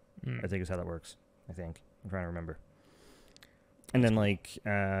 I think is how that works. I'm trying to remember. And then like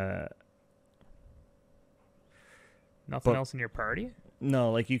nothing else in your party?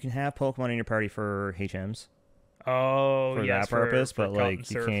 No, like you can have Pokemon in your party for HMs. Oh, for yes, that purpose, for but like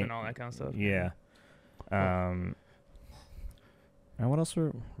you can't and all that kind of stuff. Yeah. And what else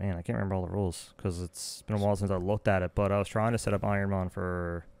were? Man, I can't remember all the rules because it's been a while since I looked at it. But I was trying to set up Ironmon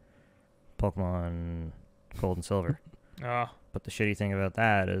for Pokemon Gold and Silver. Oh. But the shitty thing about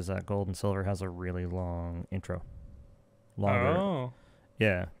that is that Gold and Silver has a really long intro. Longer. Oh.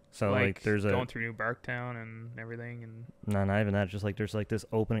 Yeah. So like there's going through New Barktown and everything, and no, not even that. Just like there's like this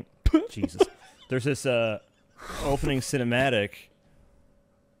opening. Jesus. There's this opening cinematic.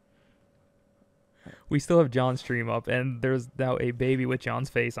 We still have John's stream up, and there's now a baby with John's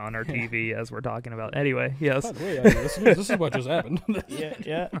face on our TV as we're talking about. Anyway, yes. By the way, this is what just happened.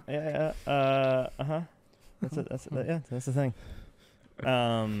 Yeah. That's the thing.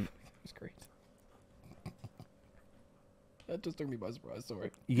 It's great. That just took me by surprise.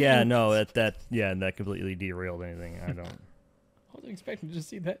 Sorry. Yeah, no, that completely derailed anything. I wasn't expecting to just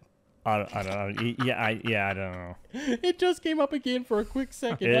see that. I don't know. I don't know. It just came up again for a quick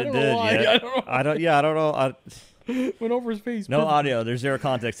second. It I don't know why. Yeah. I don't know. Went over his face. No audio. There's zero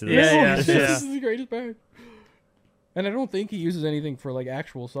context to this. Yeah. This is the greatest part. And I don't think he uses anything for like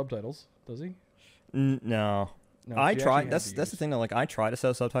actual subtitles, does he? No. I tried. That's the thing though. Like I tried to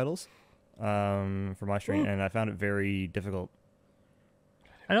set subtitles, for my stream, and I found it very difficult.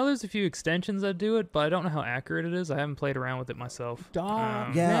 I know there's a few extensions that do it, but I don't know how accurate it is. I haven't played around with it myself.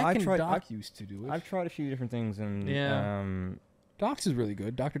 I tried. Doc used to do it. I've tried a few different things, and Doc's is really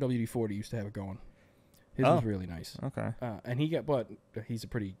good. Dr. WD-40 used to have it going. His was really nice. Okay. And he's a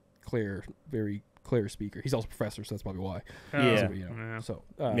pretty clear, very clear speaker. He's also a professor, so that's probably why. Yeah.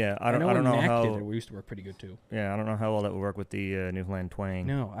 I don't know how it we used to work pretty good too. Yeah, I don't know how well that would work with the Newfoundland twang.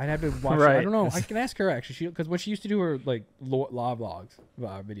 No, I'd have to watch. Right. I don't know. I can ask her actually, because when she used to do her like law vlogs,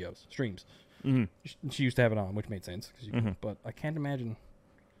 videos, streams, she used to have it on, which made sense. But I can't imagine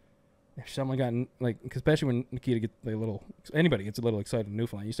if someone got like, especially when Nikita gets anybody gets a little excited in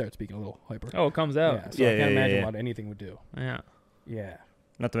Newfoundland, you start speaking a little hyper. Oh, it comes out. Yeah, so I can't imagine what anything would do. Yeah. Yeah.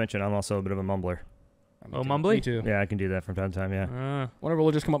 Not to mention, I'm also a bit of a mumbler. Mumbly? Me too. Yeah, I can do that from time to time, yeah. Whenever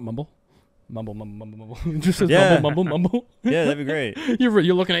we'll just come up, mumble. It just says mumble. Yeah, that'd be great.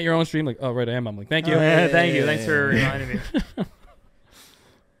 You're looking at your own stream like, oh, right, I am mumbling. Thank you. Thank you. Thanks for reminding me.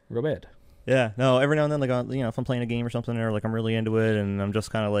 Real bad. Yeah, no, every now and then, like, if I'm playing a game or something, or, like, I'm really into it, and I'm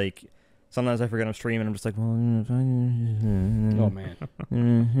just kind of, like, sometimes I forget I'm streaming, I'm just like, well, oh, man.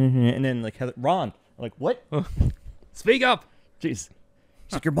 And then, like, Ron, I'm like, what? Speak up. Jeez.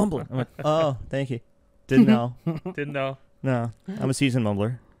 She's like, you're mumbling. I'm like, oh, thank you. Didn't know. Didn't know. No, I'm a seasoned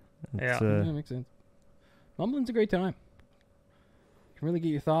mumbler. Yeah, makes sense. Mumbling's a great time. You can really get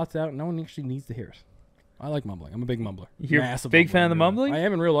your thoughts out. No one actually needs to hear it. I like mumbling. I'm a big mumbler. You're a big fan of the mumbling? I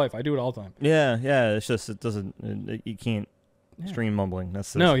am in real life. I do it all the time. Yeah. It's just it doesn't. You can't stream mumbling.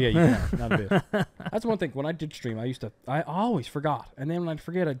 That's no. Yeah, you can't. Not a bit. That's one thing. When I did stream, I always forgot, and then when I'd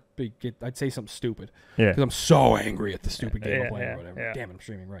forget, I'd say something stupid. Yeah. Because I'm so angry at the stupid game I'm playing or whatever. Yeah. Damn it, I'm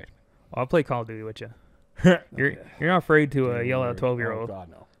streaming right. I'll play Call of Duty with you. You're not afraid to yell at a 12-year-old. Oh God,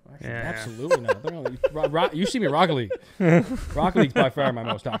 no. Absolutely not. You see me Rocket League. Rocket League's by far my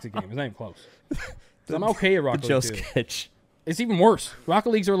most toxic game. It's not even close. I'm okay at Rocket League too. Sketch. It's even worse.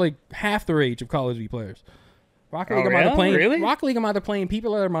 Rocket Leagues are like half their age of Call of Duty players. Rocket League, Rocket League, I'm either playing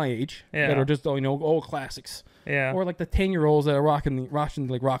people that are my age that are just old classics. Yeah. Or like the 10-year-olds that are rocking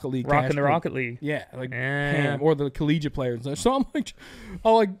like Rocket League. Rocking the Rocket League. Yeah, like or the collegiate players. So I'm like,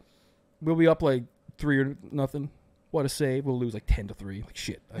 we'll be up like 3-0. What a save. We'll lose like 10-3. Like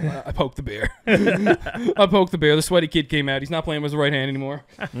shit. I poked the bear. I poked the bear. The sweaty kid came out. He's not playing with his right hand anymore.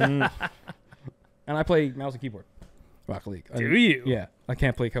 And I play mouse and keyboard. Rocket League. Do you? Yeah. I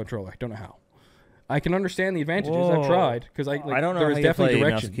can't play controller. I don't know how. I can understand the advantages. I've tried because I don't know. There is definitely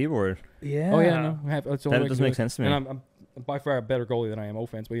direction. Mouse and keyboard. Yeah. Oh yeah. No. That doesn't make sense to me. And I'm by far a better goalie than I am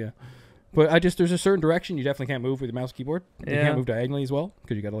offense. But yeah. But there's a certain direction you definitely can't move with the mouse and keyboard. You can't move diagonally as well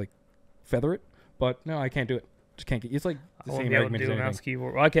because you got to like feather it. But no, I can't do it. Just can't get. It's like the same argument as anything. Mouse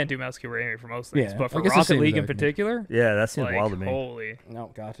keyboard. Well, I can't do mouse keyboard anyway for most things. Yeah, but for Rocket League in particular, yeah, that seems like, wild to me. Holy.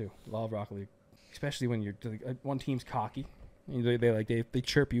 No, got to love Rocket League, especially when you're one team's cocky. They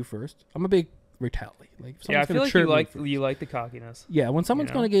chirp you first. I'm a big retaliate. Like I feel like you like the cockiness. Yeah, when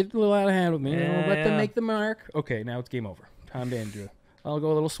someone's gonna get a little out of hand with me, let them make the mark. Okay, now it's game over. Time to end you. I'll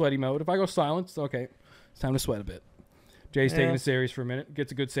go a little sweaty mode. If I go silence, okay, it's time to sweat a bit. Jay's taking it serious for a minute,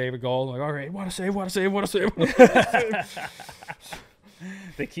 gets a good save, a goal. Like, all right, what a save.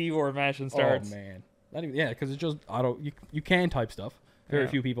 The keyboard mashing starts. Oh, man. Not even, because it's just auto. You can type stuff. Very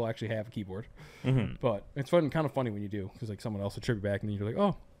few people actually have a keyboard. Mm-hmm. But it's kind of funny when you do, because like someone else will trip you back, and then you're like,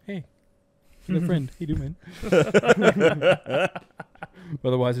 oh, hey, good friend. Hey, do, man.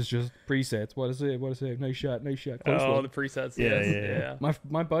 Otherwise, it's just presets. What a save. Nice shot. Close one. The presets. Yeah.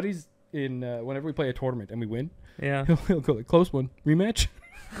 My buddies, whenever we play a tournament and we win, he'll go like, close one, rematch.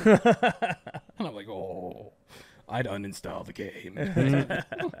 And I'm like, oh. I'd uninstall the game.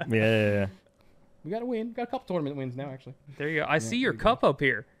 Yeah. We got a win. Got a couple tournament wins now, actually. There you go. I see your cup up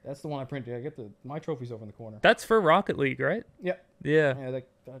here. That's the one I printed. I get my trophies over in the corner. That's for Rocket League, right? Yep. Yeah. Yeah,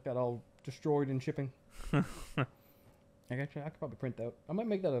 that got all destroyed in shipping. I could probably print that. I might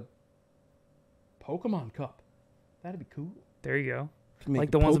make that a Pokemon cup. That'd be cool. There you go. Make Like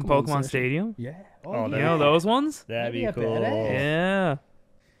a the ones in Pokemon session. Stadium? Yeah. Oh, You know those ones? That'd be That'd be cool. badass. Yeah.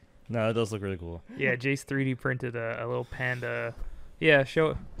 No, it does look really cool. Yeah, Jace 3D printed a little panda. Yeah, show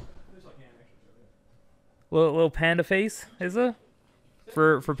it. Little panda face, is it?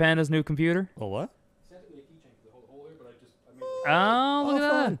 For Panda's new computer? Oh, what? Oh, look at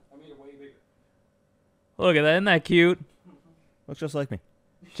that. fun. Look at that. Isn't that cute? Looks just like me.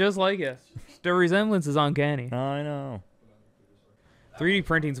 Just like it. The resemblance is uncanny. I know. 3D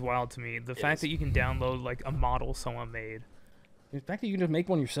printing's wild to me. The fact that you can download like a model someone made. The fact that you can just make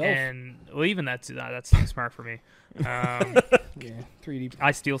one yourself. And well, even that's too smart for me. Yeah, 3D.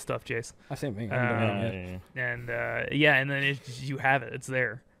 I steal stuff, Jace. I same thing. I haven't done that yet. And yeah, and then you have it. It's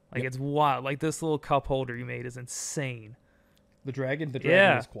there. Like it's wild. Like this little cup holder you made is insane. The dragon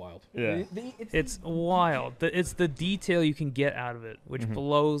Yeah. is wild. Yeah. It's wild. It's the detail you can get out of it, which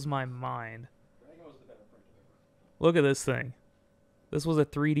blows my mind. Look at this thing. This was a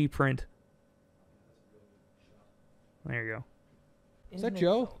 3D print. There you go. Is that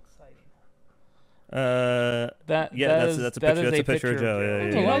Joe? That's a picture. That's a picture of Joe. Yeah,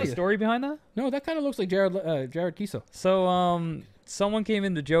 Do you yeah, know yeah. the story behind that? No, that kind of looks like Jared Kiso. So someone came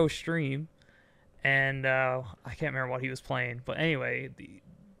into Joe's stream, and I can't remember what he was playing, but anyway,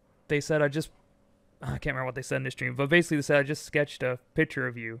 they said I can't remember what they said in the stream, but basically they said I just sketched a picture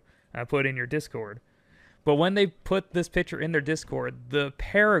of you, and I put it in your Discord. But when they put this picture in their Discord, the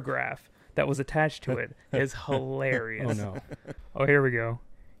paragraph that was attached to it is hilarious. Oh no. Oh, here we go.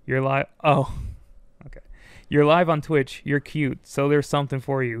 You're live. Oh, okay. You're live on Twitch. You're cute. So there's something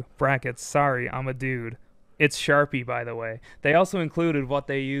for you. Brackets. Sorry, I'm a dude. It's Sharpie, by the way. They also included what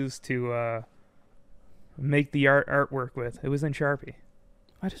they used to make the artwork with. It was in Sharpie.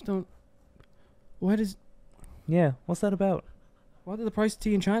 I just don't. Why does? Yeah. What's that about? Why did the price of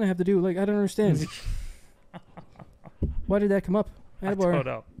tea in China have to do? Like, I don't understand. Why did that come up? I don't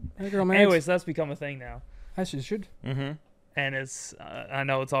know. Girl, man. Anyways, that's become a thing now. I should. Mm-hmm. And it's I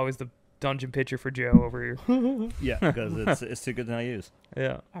know it's always the dungeon picture for Joe over here. Yeah, because it's too good to not use.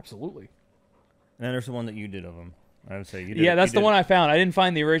 Yeah. Absolutely. And then there's the one that you did of him. I would say you did. Yeah, that's the one I found. I didn't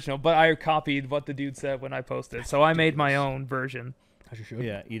find the original, but I copied what the dude said when I posted. So I made my own version. As you should.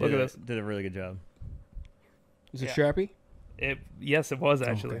 Yeah, you Look at this. did a really good job. Is it Yeah. Sharpie? Yes, it was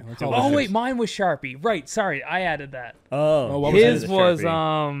actually. Okay, that's all Oh it wait, is. mine was Sharpie. Right, sorry, I added that. Oh, what was His the was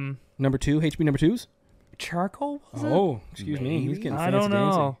Sharpie. Number 2, HB number 2s? charcoal. Was it? Oh, excuse me. He's getting I fancy don't know.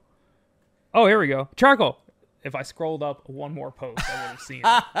 dancing. Oh, here we go. Charcoal. If I scrolled up one more post, I would have seen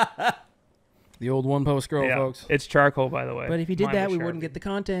it. The old one post scroll, Yeah, folks. it's charcoal, by the way. But if you did Mine that, was we wouldn't Sharpie. get the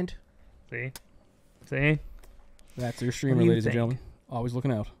content. See. That's your What streamer, do you ladies and think? gentlemen. Always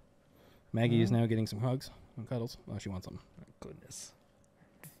looking out. Maggie is now getting some hugs and cuddles. Oh, she wants something. Goodness.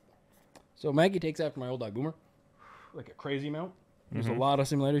 So Maggie takes after my old dog Boomer, like a crazy amount. There's a lot of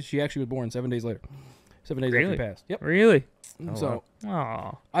simulators. She actually was born 7 days later. 7 days after Really? he passed. Yep. Really? Oh, So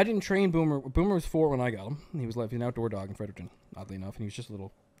Aw. I didn't train Boomer. Boomer was 4 when I got him. He was left an outdoor dog in Fredericton, oddly enough, and he was just a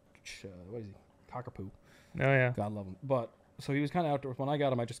little, what is he, cockapoo. Oh yeah. God love him. But so he was kind of outdoors when I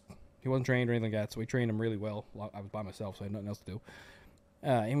got him. He wasn't trained or anything like that. So we trained him really well. I was by myself, so I had nothing else to do.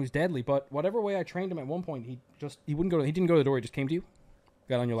 And he was deadly. But whatever way I trained him, at one point he wouldn't go. He didn't go to the door. He just came to you,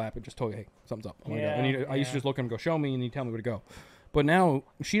 got on your lap, and just told you, "Hey, something's up." I'm gonna go. And I used to just look at him, and go, "Show me," and he'd tell me where to go. But now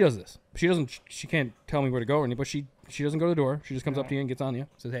she does this. She can't tell me where to go, but she doesn't go to the door. She just comes up to you and gets on you.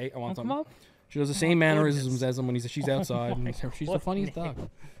 Says, "Hey, I want Come something." up. She does the same mannerisms as him when she's outside. And she's the funniest dog. And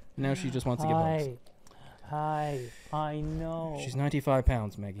now she just wants to give hugs. Hi, I know. She's 95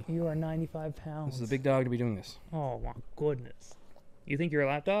 pounds, Maggie. You are 95 pounds. This is a big dog to be doing this. Oh my goodness. You think you're a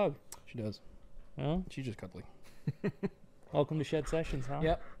lap dog? She does. Huh? She's just cuddly. Welcome to Shed Sessions, huh?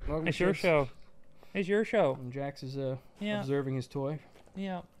 Yep. Welcome It's to your Jax. show. It's your show. And Jax is Yeah. observing his toy.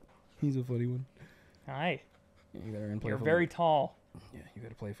 Yeah. He's a funny one. Hi. Yeah, you got her in play. You're very tall. Yeah, you got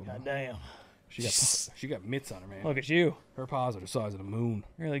to play for God damn. She got mitts on her, man. Look at you. Her paws are the size of the moon.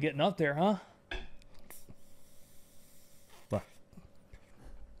 You're really getting up there, huh?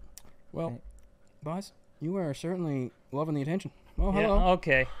 Well, boss, you are certainly loving the attention. Oh, hello.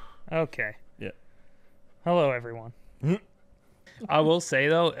 Yeah, okay. Yeah. Hello, everyone. I will say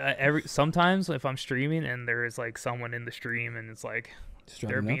though, sometimes if I'm streaming and there is like someone in the stream and it's like Just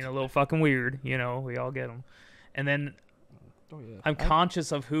they're driving being nuts. a little fucking weird, we all get them, and then Oh yeah. I'm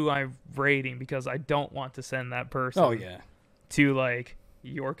conscious of who I'm rating because I don't want to send that person. Oh yeah. To like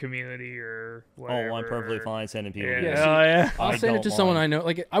your community or whatever. Oh, I'm perfectly fine sending people. Yeah. to Yeah, this. Oh yeah. I'll I send it don't to someone mind. I know.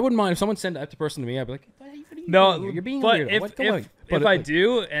 Like I wouldn't mind if someone sent that to person to me. I'd be like, what are you No, doing here? You're being but weird. if What? Come on. if But I like,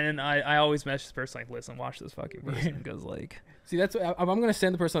 do, and I always message this person like, listen, watch this fucking person because like. see, that's I'm gonna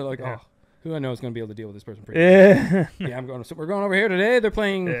send the person like, Yeah. oh, who I know is gonna be able to deal with this person. Pretty Yeah. yeah, I'm going. So we're going over here today. They're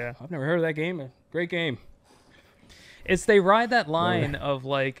playing. Yeah. I've never heard of that game. Great game. It's they ride that line of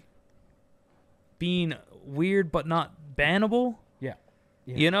like being weird but not bannable. Yeah.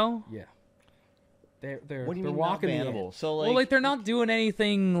 You know? Yeah. They're What do you they're mean walking not the edge. bannable? So like, Well, like they're not doing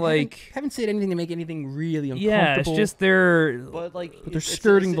anything like. haven't said anything to make anything really uncomfortable. Yeah, it's just they're. but like, But they're it's-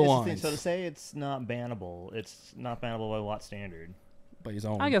 skirting the thing. lines. So to say it's not bannable, it's not bannable by what standard? by his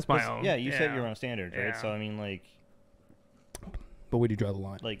own. I guess my 'Cause, own. Yeah, you set your own standards, right? Yeah. So I mean, like But where do you draw the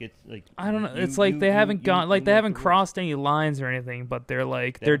line? it's like I don't know. you- It's like you- they you- haven't you- gone you like they make haven't the rules. crossed any lines or anything, but they're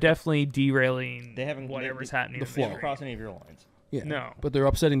like They they're haven't- definitely derailing They haven't- whatever's they- happening. the in flow. They don't cross any of your lines. Yeah. No. But they're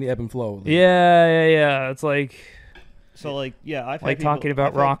upsetting the ebb and flow. Of the- Yeah. It's like So like, yeah, I've had like people- talking about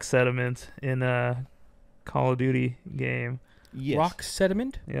I've had- rock sediment in a Call of Duty game. Yes. Rock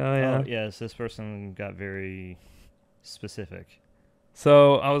sediment. Yeah. Oh, yes, this person got very specific.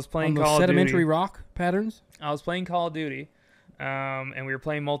 So I was playing On those Call of sedimentary Duty. rock patterns. I was playing Call of Duty, and we were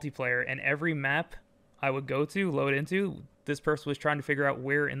playing multiplayer. And every map I would go to, load into, this person was trying to figure out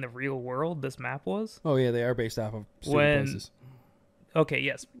where in the real world this map was. Oh yeah, they are based off of stupid When- places. Okay,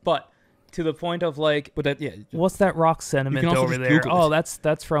 yes, but to the point of like, But that yeah. what's that rock sediment also over just there? Google Oh,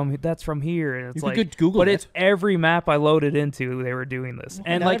 it. that's from here, and it's You like, could Google but it. it's every map I loaded into, they were doing this, Well,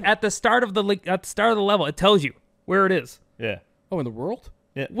 and not like every- at the start of the level, it tells you where it is. Yeah. Oh, in the world.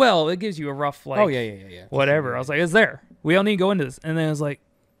 Well, it gives you a rough like, oh yeah. whatever. I was like, it's there. We don't need to go into this, and then it was like,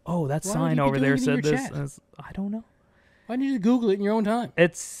 oh, that Why would sign you be over doing there it in said your this. chat? And it's- I don't know. Why didn't you Google it in your own time?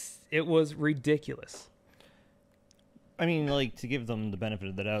 It was ridiculous. I mean, like, to give them the benefit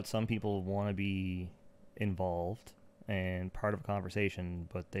of the doubt, some people want to be involved and part of a conversation,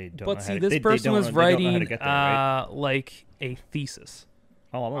 but they don't know But how see, to, this they person don't was know- they don't know how to writing get there, right? like a thesis.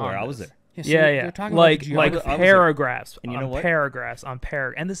 Oh, I'm aware. on I was this. there. Yeah, so Yeah, they're yeah. talking Like about the like geography. I was there. paragraphs And you on know what? paragraphs on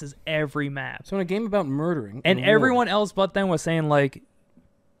paragraphs, and this is every map. So in a game about murdering, And war- everyone else but them was saying like,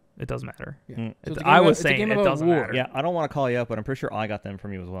 it doesn't matter. Yeah. Mm. So It's- it's a game I about- was it's a game saying it about doesn't war. matter. Yeah, I don't want to call you out, but I'm pretty sure I got them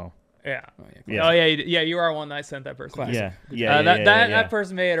from you as well. Yeah. Oh yeah. Yeah. Oh yeah, you are one that I sent that person. Classic. Yeah, That- yeah, That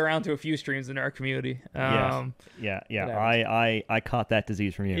person made it around to a few streams in our community. Yeah. That yeah. happens. I caught that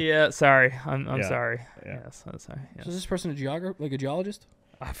disease from you. Yeah, sorry. I'm Yeah. sorry. Yeah. Yes, I'm sorry. So is Yes. this person a like a geologist?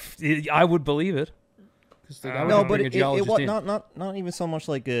 I would believe it. 'Cause No, I would No, never but bring a it geologist was in. not even so much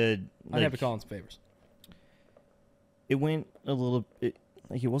like a. I'd Like, have to call in favors. it went a little.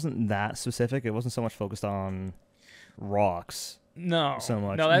 Like it wasn't that specific. It wasn't so much focused on rocks. No. So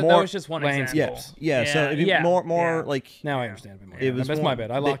much. No, that More was just one landscapes. example. Yeah. So it'd be yeah, more yeah. like. Now I Yeah. understand a bit more. It was That's more- my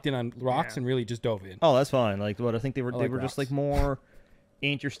bad. I they- locked in on rocks Yeah. and really just dove in. Oh, that's fine. Like what I think they were. I They like were just rocks. like more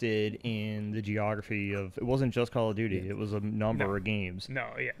interested in the geography of. It wasn't just Call of Duty. Yeah. It was a number No. of games No,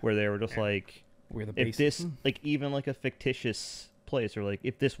 yeah. where they were just Yeah. like, Where the if base. this like even like a fictitious place or like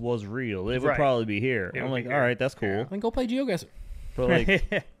if this was real, it would Right. probably be here. It I'm would like, be all here. right, that's cool. Yeah. Then go play GeoGuessr. But like,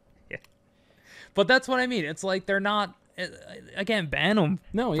 yeah. But that's what I mean. It's like they're not. Again, ban them.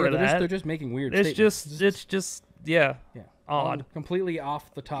 No, For yeah, that. they're just making weird. It's statements. just yeah. yeah, odd. completely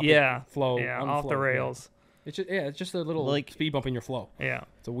off the topic. Yeah. flow. Yeah, unflow, off the yeah. rails. It's just it's just a little Like- speed bump in your flow. Yeah.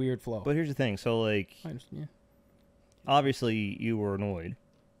 It's a weird flow. but here's the thing. So like, I understand, obviously you were annoyed.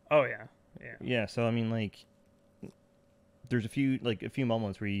 Oh yeah. Yeah. Yeah. So I mean, like, there's a few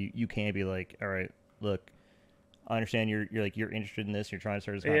moments where you can't be like, all right, look, I understand you're interested in this. You're trying to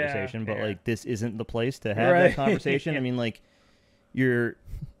start this Yeah, conversation, but yeah. like this isn't the place to have Right. that conversation. I mean, like, you're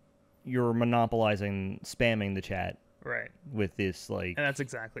monopolizing, spamming the chat Right. with this like. And that's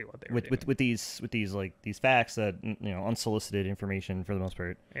exactly what they were With, doing. with these like these facts that unsolicited information for the most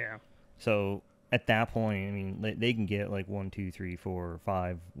part. Yeah. So at that point, I mean, they can get like 1, 2, 3, 4,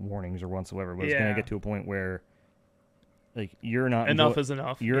 5 warnings or whatsoever, but it's gonna Yeah. get to a point where like you're not Enough is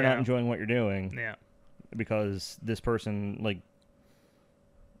enough. you're yeah. not enjoying what you're doing Yeah. because this person, like,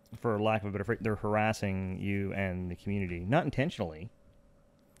 for lack of a better phrase, they're harassing you and the community, not intentionally.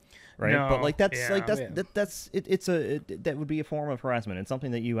 Right, but No, like that's yeah. like that's Yeah. that's that would be a form of harassment. It's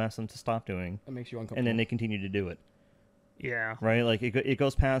something that you ask them to stop doing, that makes you uncomfortable. and then they continue to do it. Yeah. Right, like it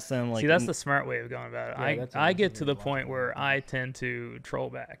goes past them. Like See, that's the smart way of going about it. Yeah, that's I what get I'm to the thinking. point where I tend to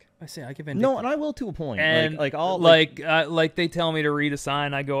troll back. I say I give no, and I will to a point. And like I'll like they tell me to read a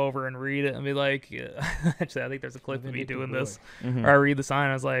sign, I go over and read it and be like, actually, I think there's a clip of me Vindictive doing boy. this. Mhm. Or I read the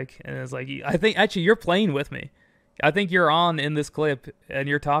sign, I was like, and it's like, I think actually you're playing with me. I think you're on in this clip, and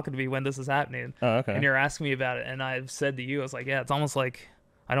you're talking to me when this is happening. Oh, okay. And you're asking me about it, and I've said to you, I was like, yeah, it's almost like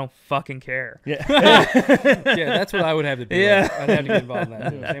I don't fucking care. Yeah. Yeah, that's what I would have to do. Yeah. I'd have to get involved in that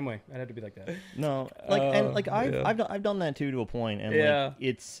too. Same way. I'd have to be like that. No, and yeah. I've done that too to a point, and Yeah. like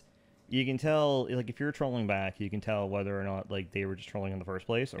it's you can tell like if you're trolling back, you can tell whether or not like they were just trolling in the first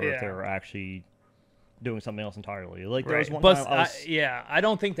place, or Yeah. if they were actually doing something else entirely. Like there Right. was one But time I was, I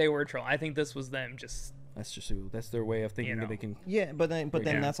don't think they were trolling. I think this was them just. That's their way of thinking You know. that they can. yeah, but then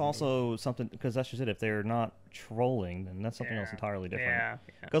Yeah. that's also something because that's just it. If they're not trolling, then that's something else entirely different. Yeah.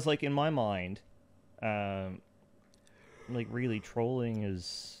 Because like in my mind, like really trolling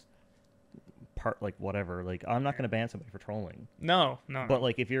is part like whatever. Like I'm not gonna ban somebody for trolling, No. but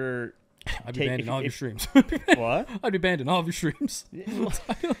like if you're I'd be Take- banned if- in all of your if- streams. what? I'd be banned in all of your streams.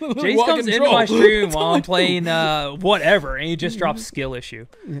 Jace Walk comes and into troll. my stream That's while all I'm I do. playing whatever, and he just drops skill issue.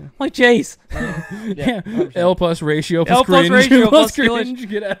 I'm like, Jace, Yeah. L plus ratio plus L plus cringe. ratio plus plus skill cringe.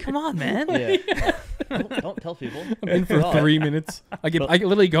 Get out. come on, man. Yeah. don't tell people. I'm in for Oh. 3 minutes. I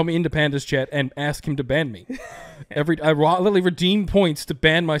literally go into Panda's chat and ask him to ban me. I literally redeem points to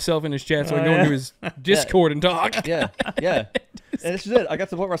ban myself in his chat so I go into his Discord and talk. Yeah, yeah. And this is it. I got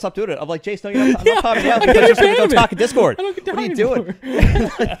to the point where I stopped doing it. I'm like, Jace, no, I'm not talking out I because can't you're just going to ban go him. talk in Discord. I don't get What are you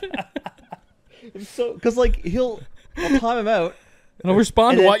time doing? So, because like I'll time him out. And I'll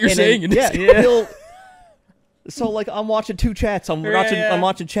respond to and what then- you're and then- saying. in Yeah, Discord. he'll. So like I'm watching two chats. I'm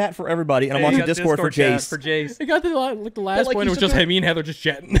watching chat for everybody, and I'm Yeah, you watching got Discord for chat Jace. For Jace. It got to the last like, point. It he's was just still hey, me and Heather just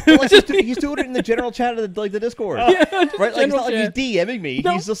chatting. But, like, he's doing it in the general chat of the Discord, right? Like it's general not like chat. he's DMing me.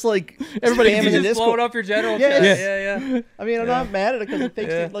 No. He's just like Everybody- spamming he's the Just Discord. blowing up your general Yeah. chat. Yeah. Yeah. I mean, I'm not mad at it because it takes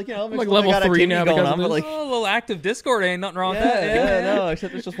Yeah. it, like I'm makes like it look level I got 3 activity now going because on, of but this. like Oh, a little active Discord ain't nothing wrong with that. no,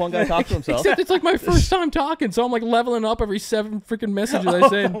 except it's just one guy talking to himself. Except it's like my first time talking, so I'm like leveling up every 7 freaking messages I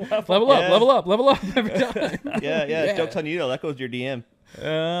send. Level up, Yeah. level up, level up every time. Yeah. Joke's on you though. That goes to your DM. Oh,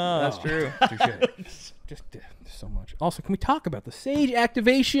 that's true. Touche. Just so much. Also, can we talk about the Sage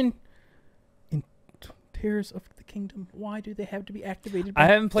activation in Tears of the Kingdom? Why do they have to be activated? I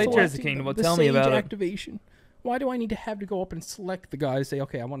haven't played by Tears of the selecting Kingdom, them? but The tell me Sage about it. activation. Why do I need to have to go up and select the guy to say,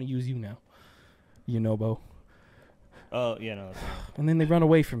 okay, I want to use you now? You know, Bo. Oh yeah, no. And then they run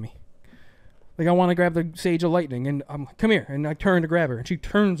away from me. Like, I want to grab the Sage of Lightning, and I'm like, come here. And I turn to grab her, and she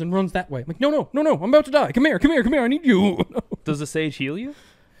turns and runs that way. I'm like, no, I'm about to die. Come here, I need you. Does the sage heal you?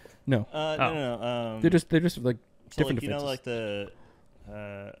 No. No. They're just like so different like, you know, defenses. like the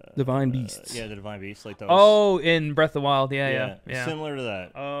Divine beasts. Yeah, the divine beasts, like those. Oh, in Breath of the Wild. Yeah. Similar to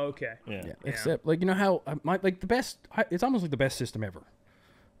that. Oh, okay. Yeah. Yeah. Except, like, you know how the best. It's almost like the best system ever.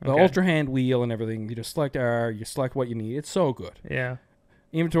 The Okay. Ultra Hand wheel and everything. You just select R. You select what you need. It's so good. Yeah.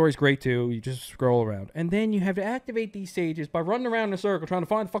 Inventory's great too. You just scroll around, and then you have to activate these sages by running around in a circle trying to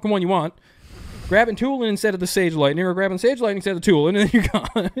find the fucking one you want. Grabbing Toolin instead of the Sage Lightning, or grabbing Sage Lightning instead of Toolin, and then you're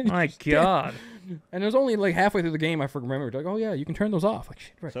gone. My God. And there's only like halfway through the game I remembered, like, oh yeah, you can turn those off. Like,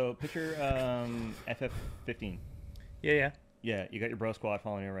 shit, right. So picture FF15. Yeah. Yeah, you got your bro squad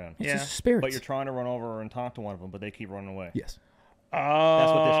following you around. It's Yeah. just spirits. But you're trying to run over and talk to one of them, but they keep running away. Yes.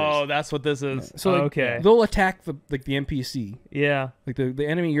 Oh, that's what this is. So like, okay. they'll attack the NPC, Yeah. like the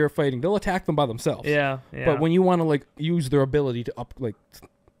enemy you're fighting. They'll attack them by themselves. Yeah. But when you want to like use their ability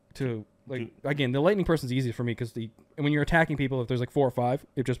to again, the lightning person's easy for me because when you're attacking people, if there's like 4 or 5,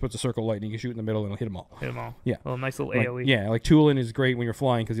 it just puts a circle of lightning. You shoot in the middle and it'll hit them all. hit them all. Yeah. Well, nice little Like, AOE. yeah, like Tulin is great when you're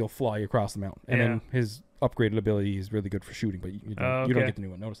flying because he'll fly you across the mountain, and Yeah. then his upgraded ability is really good for shooting. But you don't okay. get the new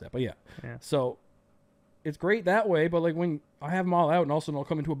one. Notice that. But yeah. Yeah. So it's great that way. But like when I have them all out, and all of a sudden I'll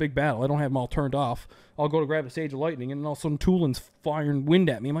come into a big battle, I don't have them all turned off. I'll go to grab a Sage of Lightning, and then all of a sudden Tulin's firing wind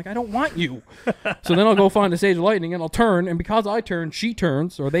at me. I'm like, I don't want you. So then I'll go find the Sage of Lightning, and I'll turn, and because I turn, she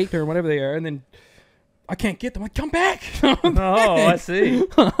turns, or they turn, whatever they are, and then I can't get them. Like, come back. Oh, I see.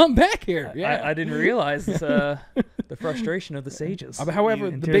 I'm back here. Yeah. I didn't realize the frustration of the sages. However,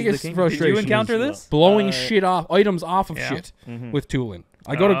 In the Tears of biggest Kingdom. frustration Did you encounter is this? blowing shit off, items off of Yeah. shit Mhm. with Tulin.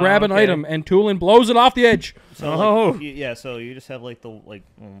 I go to grab an okay. item, and Tulin blows it off the edge. So Oh. like, so you just have like like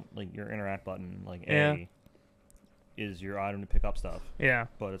your interact button, like Yeah. A is your item to pick up stuff, Yeah.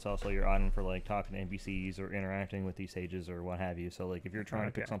 but it's also your item for like talking to NPCs or interacting with these sages or what have you. So like if you're trying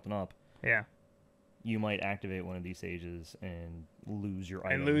to pick Okay. something up, Yeah. you might activate one of these sages and lose your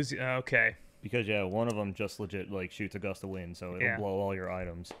item. And lose. Okay. Because one of them just legit like shoots a gust of wind, so it'll Yeah. blow all your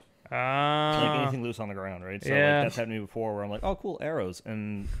items. Like Ah. anything loose on the ground, right? So Yeah. like, that's happened to me before, where I'm like, oh cool, arrows,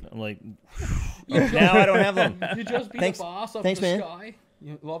 and I'm like, now I don't have them. You just beat Thanks- a boss up thanks, in the man. sky.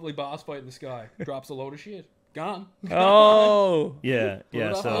 Lovely boss fight in the sky. Drops a load of shit. Gone. Oh. Yeah, Blow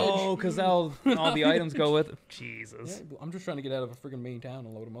it off so the edge. Oh, because all the items go with. Jesus. Yeah, I'm just trying to get out of a freaking main town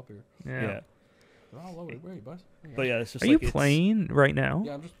and load them up here. Yeah. yeah. They're all over. Where are you, bud? But yeah, it's just Are like you playing right now?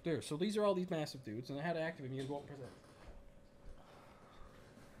 Yeah, I'm just there. So these are all these massive dudes, and I had to activate them. You gotta go up and press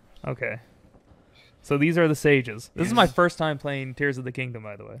that. Okay. So these are the sages. This is my first time playing Tears of the Kingdom,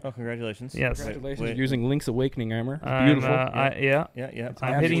 by the way. Oh, congratulations! Yes. Congratulations. Wait. You're using Link's Awakening armor. It's I'm, beautiful. yeah. Yeah.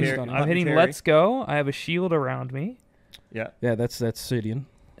 I'm hitting. stunning. I'm hitting. Let's go. I have a shield around me. Yeah. Yeah, that's Sidian.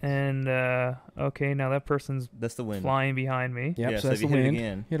 And okay, now that person's That's the wind. flying behind me. Yep, Yeah, so so that's if the you hit it wind.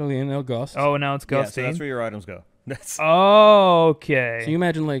 again- Hit it again, they'll gust. Oh, now it's Yeah, gusting. so that's where your items go. That's Okay. So you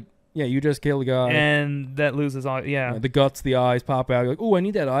imagine, like, yeah, you just kill the guy. And that loses all. Yeah. The guts, the eyes pop out. You're like, oh, I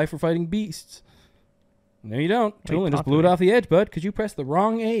need that eye for fighting beasts. No, you don't. Wait, Tulin just pop blew it it. off the edge, bud, because you pressed the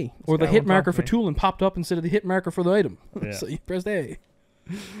wrong A. Or the guy hit won't marker talk for to Tulin popped up instead of the hit marker for the item. Yeah. So you pressed A.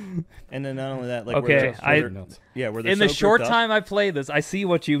 and then not only that, like Okay, where they're In the so short grouped up- time I played this, I see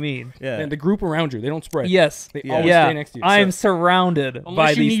what you mean. Yeah. And the group around you, they don't spread. Yes. They Yeah. always Yeah. stay next to you. I'm So- surrounded Unless by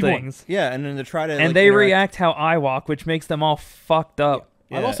you these need one. things. Yeah, and then to try to And like, they interact- react how I walk, which makes them all fucked up.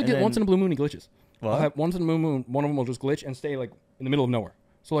 I Yeah, also and get once in then- a blue moon he glitches. What? I'll have once in a blue moon, one of them will just glitch and stay like in the middle of nowhere.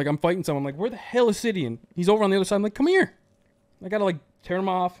 So like I'm fighting someone, like, where the hell is Sidian? He's over on the other side. I'm like, come here. I gotta like turn him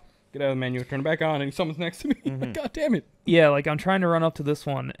off, get out of the menu, turn it back on, and someone's next to me. Like, God damn it. Yeah, like I'm trying to run up to this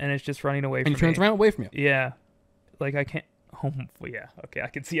one, and it's just running away And from he turns me. around away from you. Yeah. Like I can't. Oh, well, yeah. Okay, I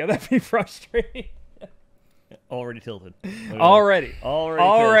can see how that'd be frustrating. already tilted. Already.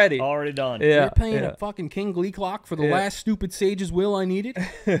 Already. Already done. Yeah. You're paying yeah. a fucking King Glee clock for the Yeah. last stupid Sage's will I needed.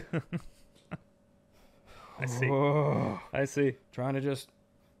 I see. Oh, I see. trying to just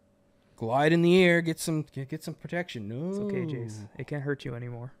glide in the air, get some protection. No. It's okay, Jace. It can't hurt you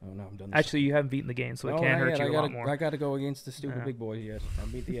anymore. Oh no, I'm done. Actually, you haven't beaten the game, so it No, can't not hurt yet. you a lot more. I gotta go against the stupid Yeah. big boy yet. I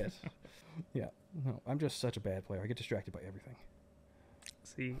beat the S. Yeah. No, I'm just such a bad player. I get distracted by everything.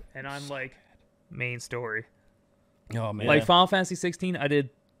 See, and I'm like main story. Oh man. Like Final Fantasy 16, I did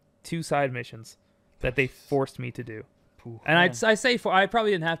 2 side missions that they forced me to do. And I say I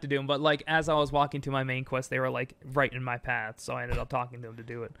probably didn't have to do them, but like as I was walking to my main quest, they were like right in my path, so I ended up talking to them to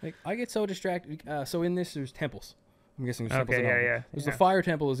do it. Like, I get so distracted. So in this, there's temples. I'm guessing there's temples. Okay, in all of them. yeah. There's the fire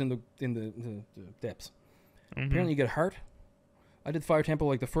temple is in the depths. Mhm. Apparently, you get heart. I did the fire temple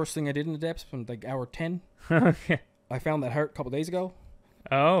like the first thing I did in the depths from like hour 10. Okay. I found that heart a couple days ago.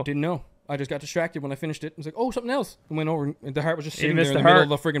 Oh. Didn't know. I just got distracted when I finished it. I was like, oh, something else. And went over, and the heart was just You sitting there missed in the the middle of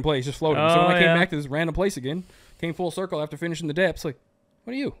heart. the friggin' place, just floating. So Oh, when I came yeah. back to this random place again, came full circle after finishing the depths, like,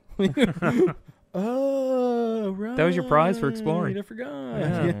 what are you? Oh, right. That was your prize for exploring. I forgot.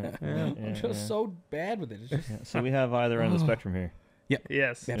 Yeah, Yeah. yeah. I'm just so bad with it. It's just, Yeah, so we have either end of the spectrum here.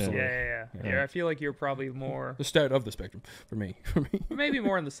 Yes. Absolutely. Yeah. Yeah. I feel like you're probably more, the start of the spectrum for me. maybe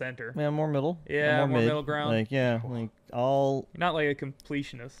more in the center. Yeah, more middle. Yeah, more mid. middle ground. Like like all. You're not like a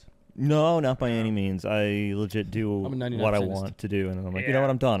completionist. No, not by any means. I legit do I'm a 99%ist. what I want to do, and then I'm like, you know Yeah. what,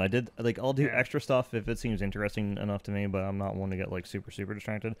 I'm done. I did like I'll do Yeah. extra stuff if it seems interesting enough to me, but I'm not one to get like super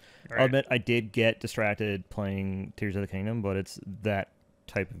distracted. Right? I'll admit I did get distracted playing Tears of the Kingdom, but it's that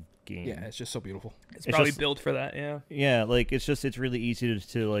type of game. Yeah, it's just so beautiful. It's it's probably just- built for that. Yeah. Yeah, like it's really easy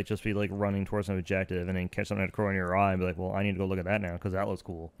to like just be like running towards an objective and then catch something at the corner of your eye and be like, well, I need to go look at that now because that looks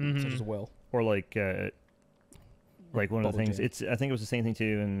cool. Mhm. Such as well. Or like one of the Bubble things. jam. I think it was the same thing too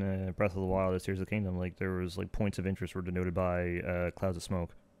in Breath of the Wild, as Tears of the Kingdom. Like there was like points of interest were denoted by clouds of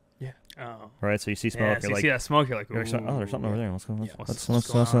smoke. Oh. Right, so you see smoke, Yeah, you're so you like, see that smoke, you're like, there's some- oh, there's something over there. Let's go. Yeah. What's What's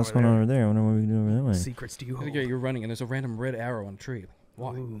going on over going on there? over there? I wonder what we can do over that way. secrets do you I hold? think you're running, and there's a random red arrow on a tree.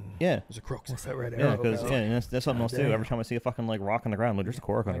 Why? Ooh. Yeah, There's a crux. What's that red yeah, arrow? because about? and that's something else too. damn. Every time I see a fucking like rock on the ground, like there's a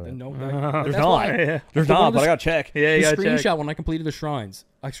Korok I under didn't there. know There's that. There's That's not. why. Yeah. There's The one not, but with I gotta check. Yeah, you The gotta check. screenshot when I completed the shrines,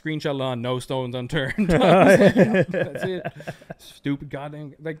 I screenshot on no stones unturned. I was like, yep, that's it. Stupid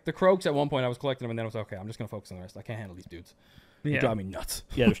goddamn. Like the croaks at one point, I was collecting them, and then I was like, okay, I'm just gonna focus on the rest. I can't handle these dudes. They Yeah. drive me nuts.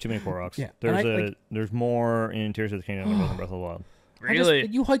 Yeah, there's too many Koroks. Yeah, There's and there's more in Tears of the Kingdom than there was in Breath of the Wild. Really?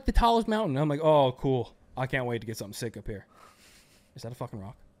 You hike the tallest mountain. I'm like, oh, cool. I can't wait to get something sick up here. Is that a fucking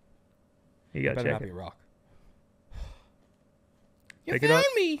rock? You It gotta better check not be it. a rock. You Pick it up.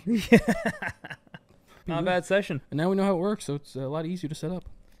 found me. Not a bad session. And now we know how it works, so it's a lot easier to set up.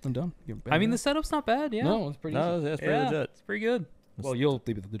 I'm done. I mean, the setup's not bad. Yeah. No, it's pretty easy. No, that's pretty yeah, legit. it's pretty good. Well, you'll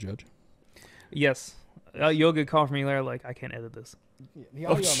leave it to the judge. Yes. You'll get a call from me later like, I can't edit this. The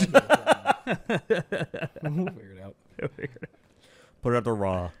audio might be a problem. We'll figure it out. Put it up to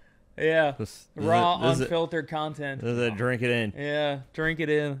raw. Yeah. This Raw, this is it. unfiltered content. This is it. Drink it in. Yeah. Drink it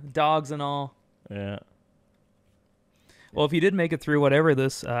in. Dogs and all. Yeah. Well, if you did make it through whatever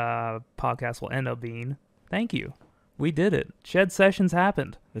this podcast will end up being, thank you. We did it. Shed sessions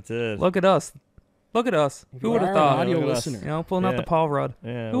happened. It's it. Look at us. Look at us. If Who you would are have an thought? audio Look at us. listener. You know, pulling out the Paul Rudd.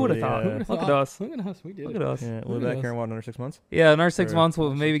 Yeah, Who would have thought? Who would've Look at thought? us. Look at us. We did Look it. at us. Yeah, we'll Look be at back here us. in what, another 6 months? Yeah, in our 6 Or- months,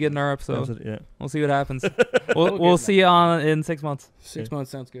 we'll maybe get in our episode. Yeah. We'll see what happens. We'll We'll get see you on in 6 months. 6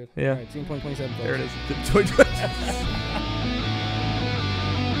 months sounds good. Yeah. All right, see you in 2027. There it folks. is.